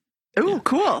 Ooh,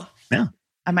 cool. Yeah.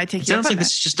 I might take it you up on sounds like that.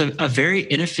 This is just a very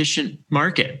inefficient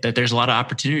market that there's a lot of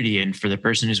opportunity in for the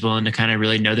person who's willing to kind of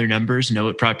really know their numbers, know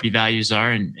what property values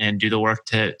are, and do the work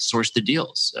to source the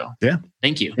deals. So yeah,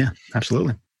 thank you. Yeah,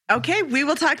 absolutely. Okay, we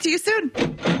will talk to you soon.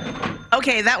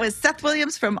 Okay, that was Seth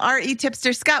Williams from RE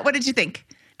Tipster. Scott, what did you think?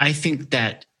 I think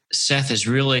that Seth is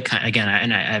really again,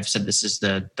 and I've said this is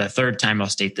the third time I'll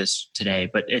state this today,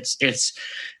 but it's.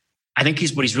 I think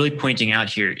what he's really pointing out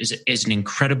here is an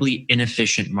incredibly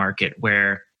inefficient market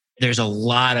where there's a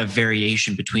lot of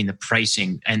variation between the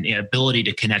pricing and the ability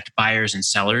to connect buyers and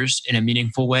sellers in a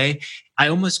meaningful way. I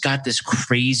almost got this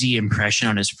crazy impression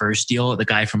on his first deal, the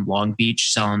guy from Long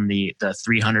Beach selling the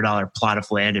 $300 plot of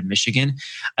land in Michigan.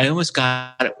 I almost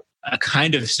got a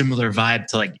kind of similar vibe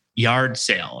to like yard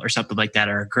sale or something like that,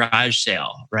 or a garage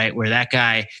sale, right? Where that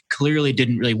guy clearly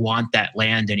didn't really want that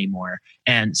land anymore.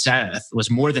 And Seth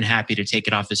was more than happy to take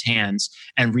it off his hands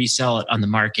and resell it on the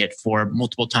market for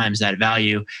multiple times that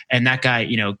value. And that guy,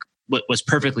 was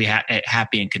perfectly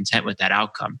happy and content with that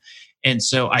outcome. And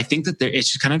so I think that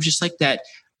it's kind of just like that,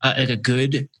 like a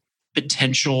good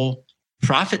potential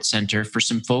profit center for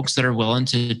some folks that are willing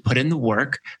to put in the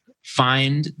work,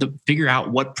 figure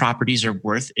out what properties are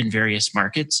worth in various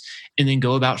markets, and then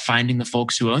go about finding the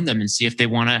folks who own them and see if they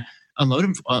want to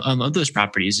unload those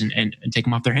properties and take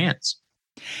them off their hands.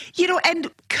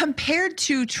 And compared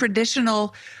to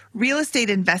traditional real estate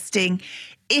investing,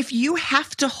 if you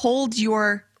have to hold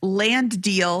your land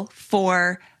deal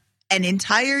for an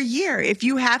entire year. If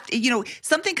you have,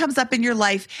 something comes up in your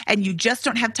life and you just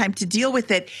don't have time to deal with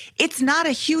it, it's not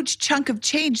a huge chunk of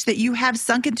change that you have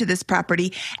sunk into this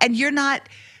property, and you're not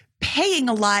paying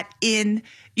a lot in,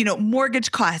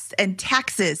 mortgage costs and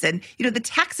taxes. And, the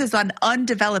taxes on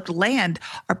undeveloped land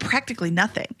are practically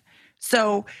nothing.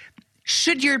 So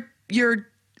should your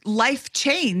life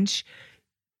change,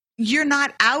 you're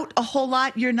not out a whole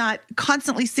lot. You're not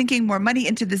constantly sinking more money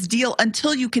into this deal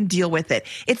until you can deal with it.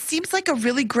 It seems like a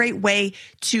really great way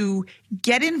to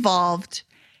get involved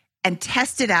and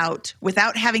test it out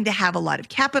without having to have a lot of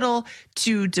capital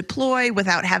to deploy,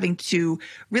 without having to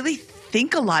really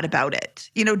think a lot about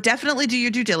it. Definitely do your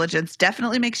due diligence.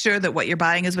 Definitely make sure that what you're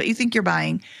buying is what you think you're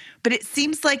buying. But it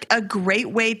seems like a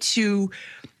great way to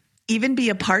even be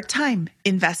a part-time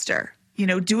investor.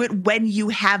 Do it when you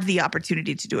have the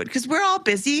opportunity to do it, because we're all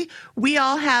busy. We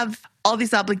all have all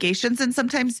these obligations, and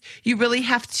sometimes you really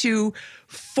have to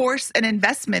force an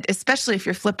investment, especially if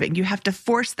you're flipping. You have to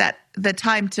force the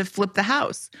time to flip the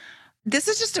house. This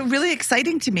is just really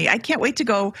exciting to me. I can't wait to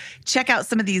go check out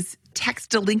some of these tax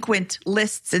delinquent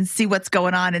lists and see what's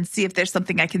going on and see if there's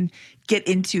something I can get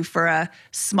into for a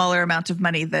smaller amount of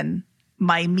money than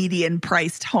my median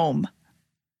priced home.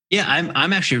 Yeah,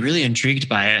 I'm actually really intrigued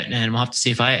by it, and we'll have to see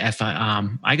if I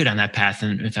go down that path,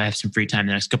 and if I have some free time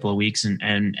the next couple of weeks,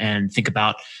 and think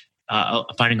about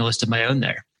finding a list of my own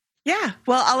there. Yeah,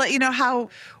 well, I'll let you know how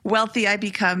wealthy I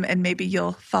become, and maybe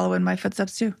you'll follow in my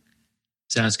footsteps too.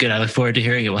 Sounds good. I look forward to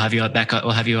hearing it. We'll have you back.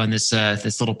 We'll have you on this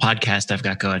little podcast I've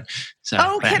got going. So,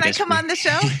 can I come on the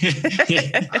show?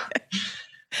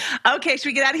 Okay, should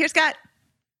we get out of here, Scott?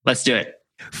 Let's do it.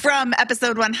 From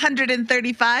episode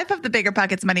 135 of the Bigger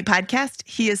Pockets Money Podcast,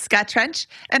 he is Scott Trench,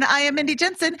 and I am Mindy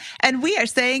Jensen, and we are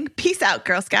saying peace out,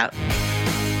 Girl Scout.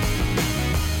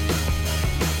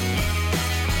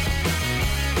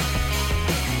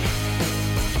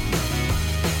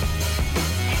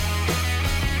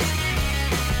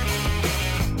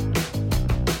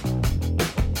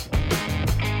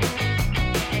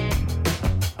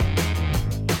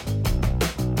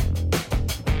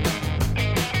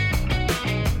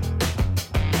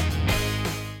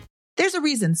 There's a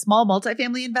reason small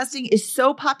multifamily investing is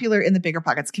so popular in the Bigger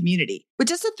Pockets community. With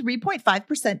just a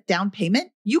 3.5% down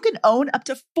payment, you can own up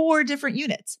to 4 different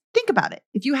units. Think about it.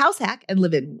 If you house hack and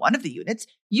live in one of the units,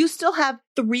 you still have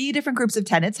 3 different groups of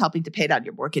tenants helping to pay down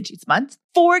your mortgage each month,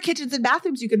 4 kitchens and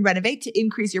bathrooms you can renovate to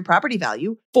increase your property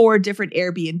value, 4 different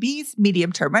Airbnbs,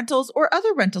 medium-term rentals, or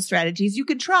other rental strategies you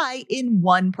can try in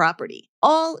one property,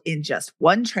 all in just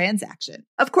one transaction.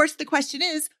 Of course, the question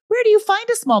is, where do you find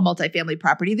a small multifamily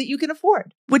property that you can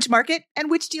afford? Which market and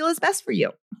which deal is best for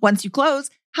you? Once you close,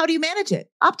 how do you manage it,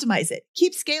 optimize it,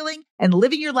 keep scaling, and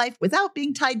living your life without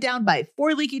being tied down by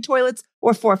 4 leaky toilets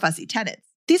or 4 fussy tenants?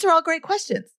 These are all great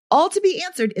questions, all to be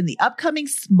answered in the upcoming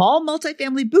Small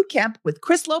Multifamily Bootcamp with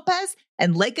Chris Lopez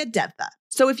and Leica Devtha.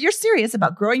 So if you're serious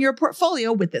about growing your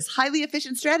portfolio with this highly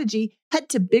efficient strategy, head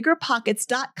to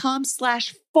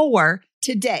biggerpockets.com/4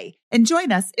 today and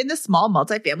join us in the Small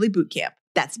Multifamily Bootcamp.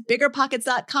 That's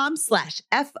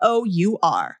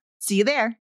biggerpockets.com/FOUR. See you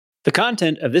there. The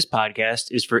content of this podcast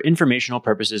is for informational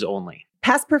purposes only.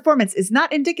 Past performance is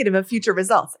not indicative of future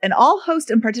results, and all host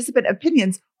and participant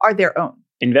opinions are their own.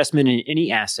 Investment in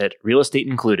any asset, real estate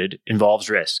included, involves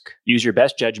risk. Use your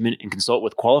best judgment and consult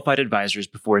with qualified advisors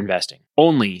before investing.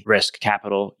 Only risk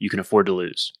capital you can afford to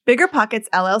lose. Bigger Pockets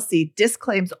LLC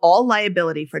disclaims all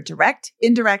liability for direct,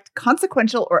 indirect,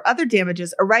 consequential, or other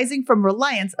damages arising from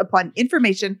reliance upon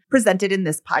information presented in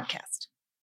this podcast.